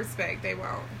have self-respect, they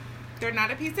won't. They're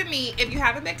not a piece of meat. If you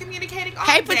haven't been communicating all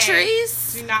Hey, day,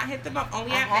 Patrice. do not hit them up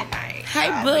only at midnight. Hey,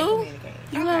 I've boo. been communicating.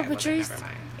 You Okay, know well, then Patrice? never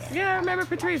mind. Yeah, I remember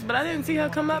Patrice, but I didn't see her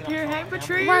come up here. Hey,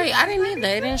 Patrice. Right, I didn't either.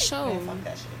 It didn't show. Man, fuck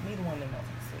that shit. Neither one of them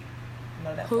motherfuckers sleep. You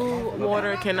know that Who fucking motherfucker.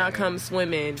 water cannot come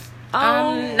swimming?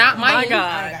 Oh, not my mine.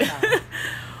 God. I ain't got time.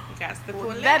 That's the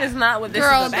cool. That is not what this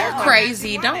Girl, is they're about.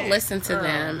 crazy. What Don't happened? listen to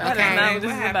them, that is okay? not what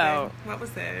this is happened? about. What was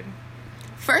said?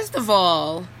 First of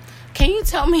all, can you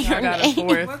tell me your I got a name?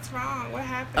 fourth. What's wrong? What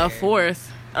happened? A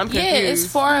fourth. I'm Yeah, confused.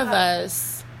 it's 4 of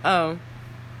us. Oh.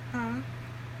 Huh?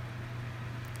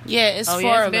 Yeah, it's Oh, 4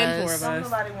 yeah, it's of been 4 us. of Don't us.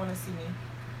 nobody want to see me.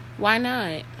 Why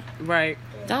not? Right.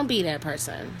 Don't be that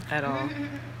person. At all.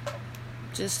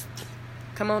 Just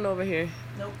Come on over here.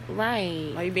 Nope.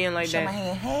 right. Why you being like Show my that?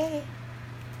 hand. Hey.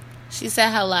 She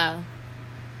said hello.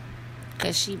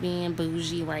 Cause she being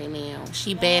bougie right now.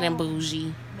 She bad and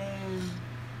bougie. No.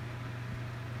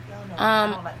 Y'all know I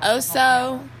don't like my Also,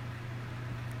 I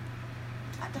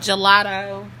don't-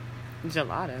 gelato,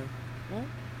 Gelato.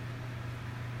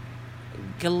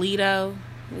 Galito,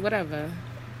 whatever.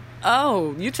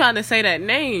 Oh, you trying to say that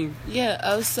name? Yeah.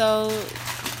 Also,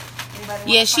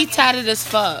 Anybody yeah, wanna she fuck tatted as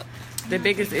fuck. The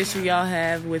biggest issue y'all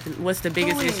have with what's the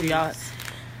biggest Who issue is? y'all?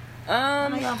 I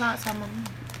know y'all got some of them.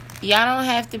 Y'all don't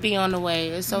have to be on the way.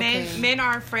 It's okay. Men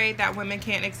are afraid that women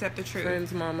can't accept the truth.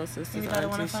 Friends, mama, sisters, Anybody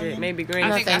wanna auntie, fuck shit. me? Maybe I green.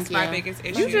 No, think that's thank my you. biggest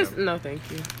issue. You just no, thank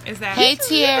you. Is that Hey,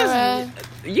 Tiara.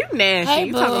 You nasty. Hey,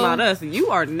 you talking boo. about us? You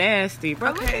are nasty,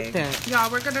 bro. Look okay, at that.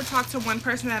 y'all? We're gonna talk to one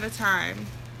person at a time.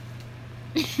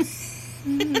 Ew.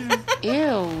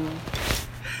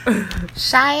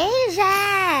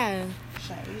 Shaisha.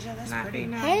 Shaisha, that's Not pretty.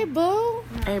 no. Hey, boo.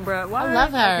 Hey, bro. Why? I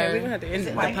love her. Okay, we're gonna have to end Is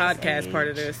the it like podcast his part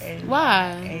of age? this.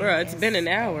 Why? Bro, it's been an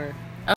hour.